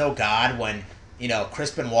think there's no God when,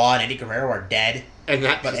 Chris Benoit and Eddie Guerrero are dead, but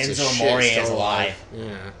Enzo Amore is alive.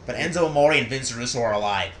 Yeah. But Enzo Amore and Vince Russo are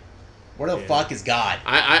alive. Where the fuck is God?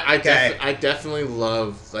 I definitely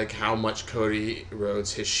love how much Cody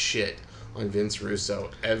Rhodes his shit on Vince Russo.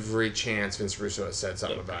 Every chance Vince Russo has said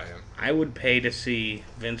something about him. I would pay to see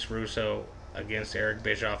Vince Russo against Eric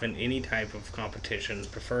Bischoff in any type of competition,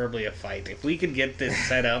 preferably a fight. If we could get this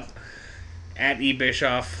set up at E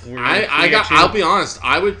Bischoff, I'll be honest.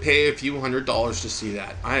 I would pay a few $100s to see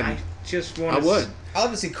that. I would. I'll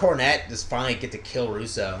obviously Cornette just finally get to kill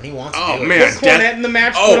Russo, and he wants to do it. Man, put Cornette in the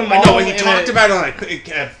match. Oh, I know. He talked about it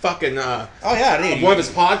on fucking. Oh yeah, dude. One of his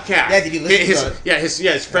podcasts. Yeah, did you listen to it?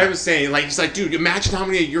 His friend was saying he's like, dude, imagine how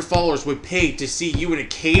many of your followers would pay to see you in a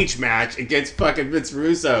cage match against fucking Vince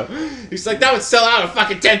Russo. He's like, that would sell out a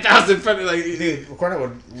fucking 10,000. Dude, Cornette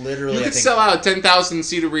would literally. You could sell out a 10,000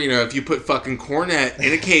 seat arena if you put fucking Cornette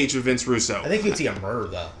in a cage with Vince Russo. I think you'd see a murder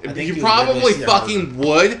though. You probably fucking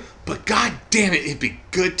would. But god damn it, it'd be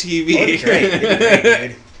good TV. It'd be great,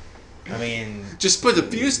 dude. I mean, just put a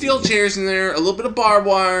few steel chairs in there, a little bit of barbed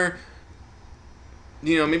wire,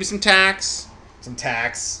 maybe some tacks. I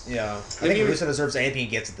think Russo deserves anything he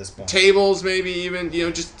gets at this point. Tables, maybe even,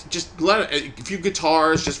 just let it, a few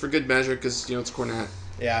guitars just for good measure, because, it's Cornette.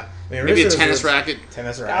 Yeah. I mean, maybe a tennis racket. I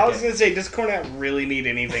was going to say, does Cornette really need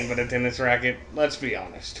anything but a tennis racket? Let's be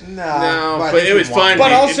honest. No, but it was fun.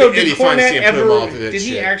 But also, did Cornette ever... Did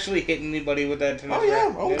he actually hit anybody with that tennis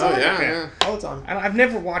racket? All the time. Yeah. All the time. I've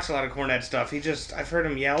never watched a lot of Cornette stuff. I've heard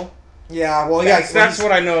him yell. Yeah, well, that's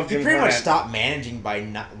what I know of Jim He pretty Cornette. much stopped managing by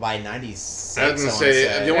 96. I was going to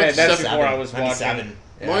say, that's before I was 97. watching.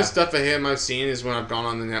 The only stuff of him I've seen is when I've gone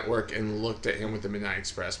on the network and looked at him with the Midnight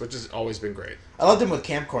Express, which has always been great. I loved him with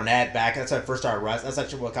Camp Cornette back. That's when I first started wrestling. That's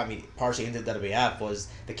actually what got me partially into WWF was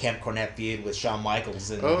the Camp Cornette feud with Shawn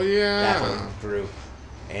Michaels and that whole group.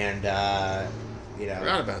 And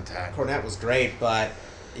Forgot about that. Cornette was great, but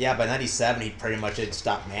yeah, by 97 he pretty much had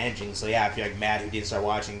stopped managing. So yeah, I feel like Matt, who didn't start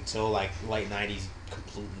watching until late 90s,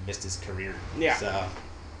 completely missed his career. Yeah. So.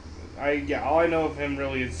 All I know of him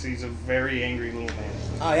really is he's a very angry little man.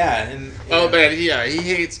 Oh yeah, man, he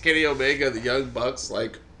hates Kenny Omega, the Young Bucks.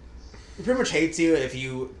 He pretty much hates you if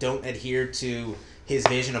you don't adhere to his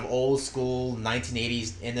vision of old school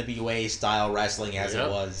 1980s NWA style wrestling as it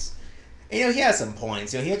was. And, he has some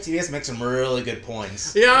points. He has to make some really good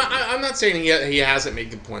points. Yeah, I'm not saying he hasn't made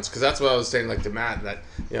good points because that's what I was saying to Matt that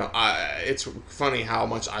it's funny how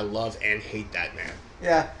much I love and hate that man.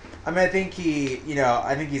 Yeah. I mean, I think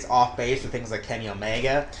he's off base with things like Kenny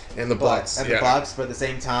Omega and the Bucks, the Bucks. But at the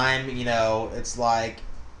same time, it's like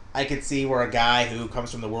I could see where a guy who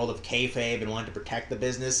comes from the world of kayfabe and wanted to protect the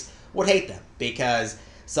business would hate them because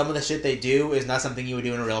some of the shit they do is not something you would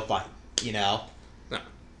do in a real fight. No.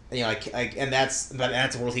 And that's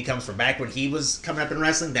the world he comes from. Back when he was coming up in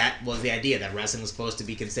wrestling, that was the idea that wrestling was supposed to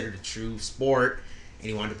be considered a true sport. And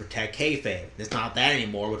he wanted to protect kayfabe. It's not that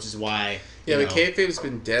anymore, which is why... Yeah, but kayfabe's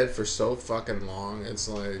been dead for so fucking long. It's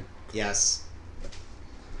like... Yes.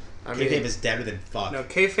 Kayfabe is deader than fuck. No,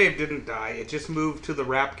 kayfabe didn't die. It just moved to the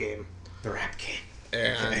rap game. The rap game.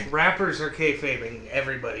 And Rappers are kayfabing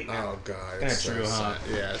everybody now. oh god, That's so true, huh? sad.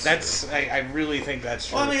 Yeah, it's That's I really think that's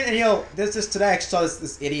true. Well, I mean, and there's this today. I actually saw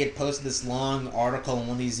this idiot posted this long article on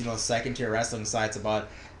one of these second tier wrestling sites about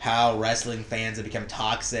how wrestling fans have become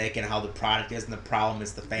toxic and how the product isn't the problem,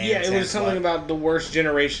 it's the fans. yeah, it and was something about the worst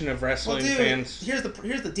generation of Well, wrestling dude, fans. here's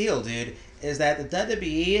the deal, dude. Is that the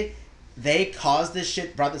WWE they caused this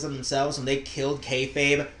shit, brought this on themselves when they killed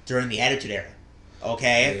kayfabe during the Attitude Era.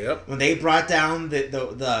 Okay, Yep. when they brought down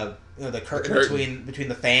the curtain between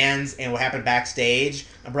the fans and what happened backstage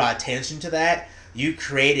and brought attention to that, you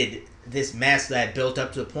created this mess that built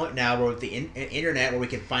up to the point now where with the internet, where we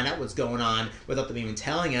can find out what's going on without them even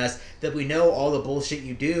telling us, that we know all the bullshit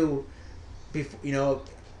you do before,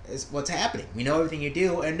 is what's happening. We know everything you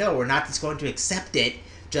do, and no, we're not just going to accept it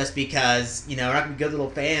just because, we're not going to be good little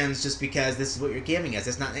fans just because this is what you're giving us.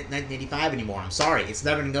 It's not 1985 anymore. I'm sorry. It's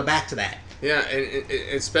never going to go back to that. Yeah, and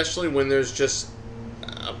especially when there's just,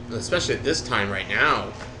 especially at this time right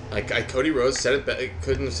now, like Cody Rhodes said it,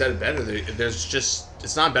 couldn't have said it better. There's just,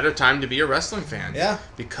 it's not a better time to be a wrestling fan. Yeah.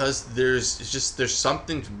 Because there's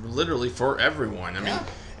something literally for everyone. I mean,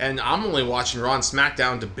 and I'm only watching Raw and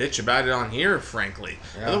SmackDown to bitch about it on here, frankly.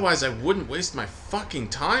 Yeah. Otherwise, I wouldn't waste my fucking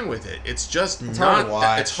time with it. It's just It's not. hard to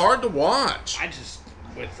watch. It's hard to watch. I just,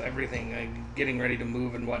 with everything, getting ready to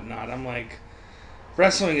move and whatnot, I'm like,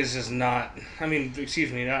 wrestling is just not. I mean,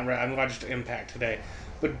 excuse me, not. I watched Impact today,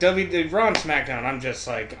 but Raw and SmackDown, I'm just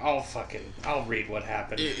like, I'll read what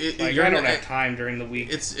happened. I don't have time during the week.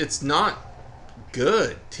 It's not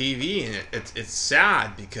good TV, and it's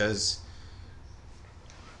sad because.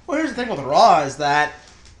 Well, here's the thing with Raw is that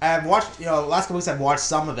I've watched, the last couple weeks I've watched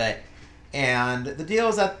some of it, and the deal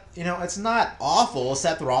is that, it's not awful.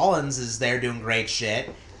 Seth Rollins is there doing great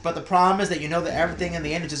shit, but the problem is that that everything in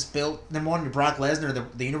the end is just built. Number one, Brock Lesnar,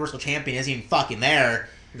 the Universal Champion, isn't even fucking there.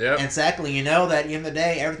 Yep. And secondly, that at the end of the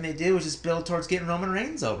day, everything they do is just build towards getting Roman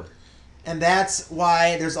Reigns over. And that's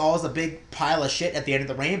why there's always a big pile of shit at the end of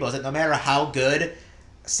the rainbow. Is that no matter how good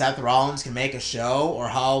Seth Rollins can make a show or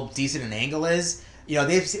how decent an angle is, we had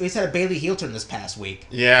a Bayley heel turn this past week.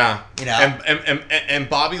 Yeah. And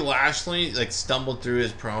Bobby Lashley stumbled through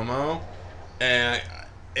his promo, and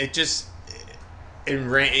it just. And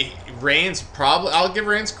Reigns probably, I'll give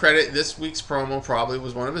Reigns credit. This week's promo probably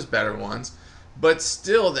was one of his better ones, but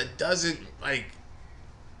still, that doesn't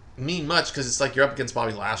mean much because it's like you're up against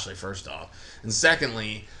Bobby Lashley first off, and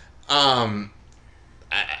secondly, I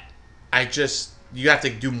just you have to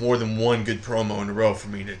do more than one good promo in a row for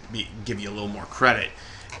me to give you a little more credit.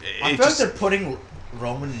 I feel like they're putting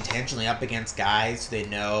Roman intentionally up against guys they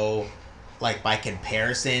know, by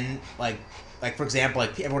comparison, like for example,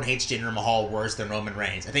 everyone hates Jinder Mahal worse than Roman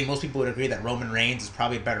Reigns. I think most people would agree that Roman Reigns is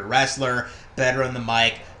probably a better wrestler, better on the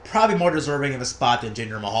mic, probably more deserving of a spot than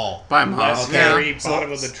Jinder Mahal. By miles, very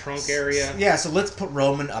bottom of the trunk area. Yeah, so let's put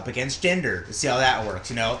Roman up against Jinder to see how that works,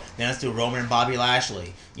 Then let's do Roman and Bobby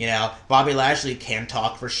Lashley. Bobby Lashley can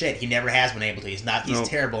talk for shit. He never has been able to. He's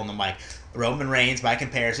terrible on the mic. Roman Reigns, by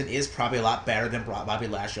comparison, is probably a lot better than Bobby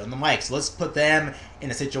Lashley on the mic. So let's put them in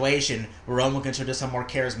a situation where Roman can show just how more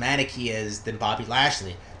charismatic he is than Bobby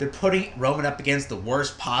Lashley. They're putting Roman up against the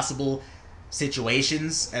worst possible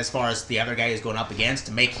situations as far as the other guy is going up against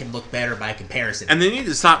to make him look better by comparison. And they need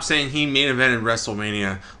to stop saying he main evented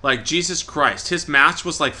WrestleMania. Jesus Christ, his match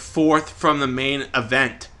was fourth from the main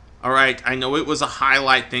event. All right, I know it was a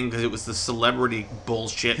highlight thing because it was the celebrity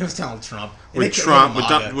bullshit. He was telling Trump. With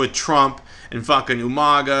Trump and fucking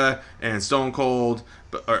Umaga and Stone Cold.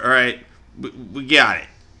 But all right, we got it.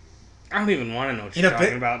 I don't even want to know what you're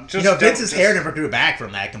talking about. Vince's hair never grew back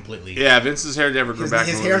from that completely. Yeah, Vince's hair never grew back.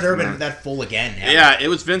 His hair's never been that full again. Yeah, it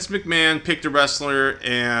was Vince McMahon picked a wrestler,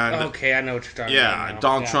 and okay, I know what you're talking about. Yeah,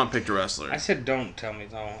 Donald Trump picked a wrestler. I said don't tell me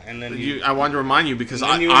though, and then I wanted to remind you because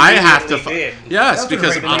I have to. Yes,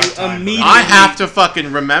 because I have to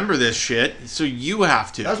fucking remember this shit. So you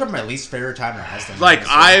have to. That was probably my least favorite time in wrestling.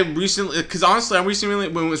 I recently, because honestly, when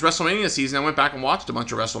it was WrestleMania season, I went back and watched a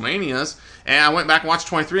bunch of WrestleManias, and I went back and watched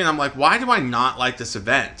 23, and I'm like, why do I not like this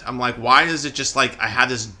event? I'm like, why is it just I have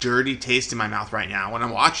this dirty taste in my mouth right now when I'm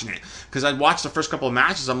watching it? Because I'd watched the first couple of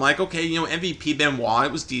matches. I'm like, okay, MVP Benoit,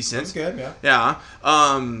 it was decent. It was good, yeah. Yeah.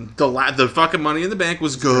 The fucking Money in the Bank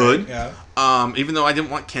was good. Great, yeah. Even though I didn't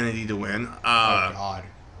want Kennedy to win. Oh God.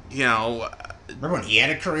 Remember when he had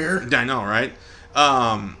a career? I know, right?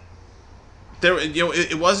 There,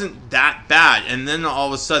 it wasn't that bad, and then all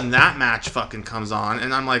of a sudden that match fucking comes on,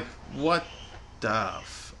 and I'm like, what the?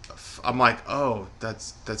 I'm like, oh,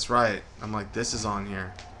 that's right. I'm like, this is on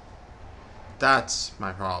here. That's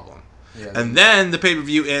my problem. Yeah. And then the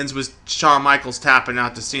pay-per-view ends with Shawn Michaels tapping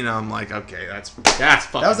out to Cena. I'm like, okay, that's fucking. That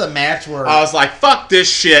was a match where I was like, fuck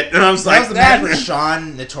this shit. And I was that like, was the match where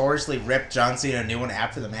Shawn notoriously ripped John Cena a new one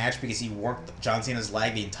after the match because he worked John Cena's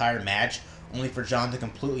leg the entire match, only for John to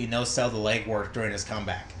completely no-sell the leg work during his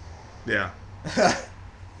comeback. Yeah.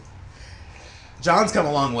 John's come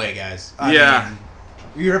a long way, guys. Yeah. I mean,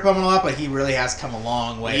 you rip him a lot, but he really has come a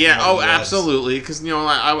long way. Yeah, from what he was. absolutely. Because,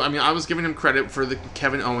 I mean, I was giving him credit for the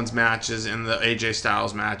Kevin Owens matches and the AJ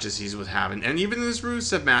Styles matches he's was having. And even his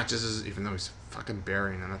Rusev matches, even though he's fucking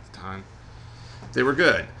burying them at the time, they were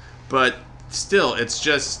good. But still, it's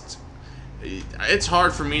just... It's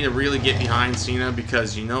hard for me to really get behind Cena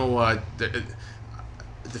because, you know what... The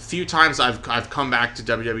few times I've come back to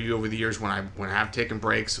WWE over the years when I have taken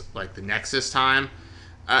breaks, like the Nexus time...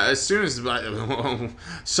 as soon as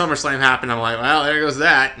SummerSlam happened, I'm like, well, there goes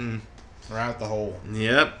that. And we're out the hole.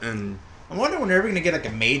 Yep. And I wonder when they're ever going to get like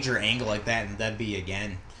a major angle like that and that'd be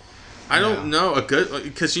again. I don't know.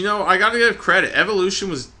 Because, I got to give credit. Evolution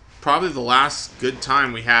was probably the last good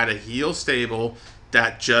time we had a heel stable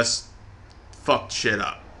that just fucked shit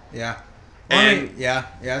up. Yeah. And yeah,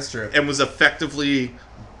 that's true. And was effectively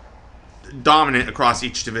dominant across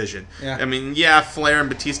each division. Yeah. I mean, Flair and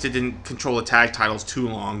Batista didn't control the tag titles too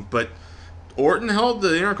long, but Orton held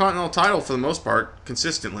the Intercontinental title for the most part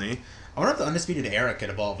consistently. I wonder if the Undisputed Era could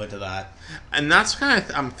evolve into that. And that's kind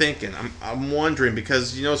of I'm thinking. I'm wondering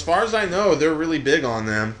because as far as I know, they're really big on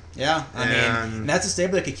them. Yeah, I mean, that's a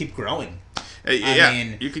stable that could keep growing. I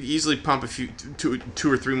mean, you could easily pump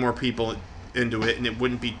two or three more people into it, and it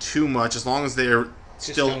wouldn't be too much as long as they're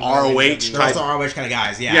still ROH type. They're also ROH kind of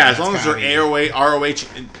guys, yeah. Yeah, as long as they're ROH.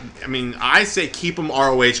 I mean, I say keep them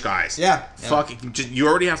ROH guys. Yeah. Fuck it. You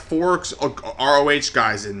already have 4 ROH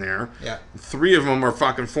guys in there. Yeah. 3 of them are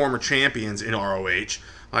fucking former champions in ROH.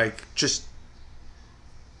 Like, just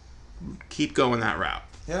keep going that route.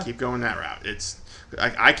 Yeah. Keep going that route.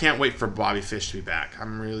 I can't wait for Bobby Fish to be back.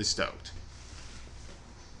 I'm really stoked.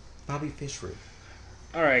 Bobby Fish root.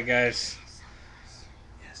 All right, guys.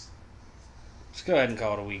 Let's go ahead and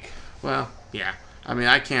call it a week. Well, yeah. I mean,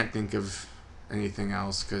 I can't think of anything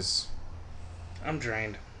else because... I'm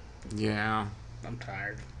drained. Yeah. I'm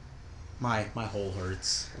tired. My hole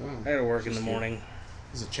hurts. I had to work in the morning.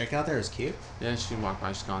 There's a chick out there. Is cute. Yeah, she walked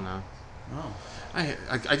by. She's gone now. Oh.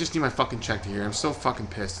 I just need my fucking check to hear. I'm so fucking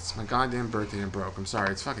pissed. It's my goddamn birthday and broke. I'm sorry.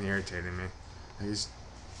 It's fucking irritating me. I just...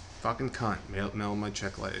 Fucking cunt. Mail my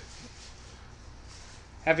check late.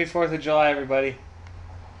 Happy 4th of July, everybody.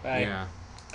 Bye. Yeah.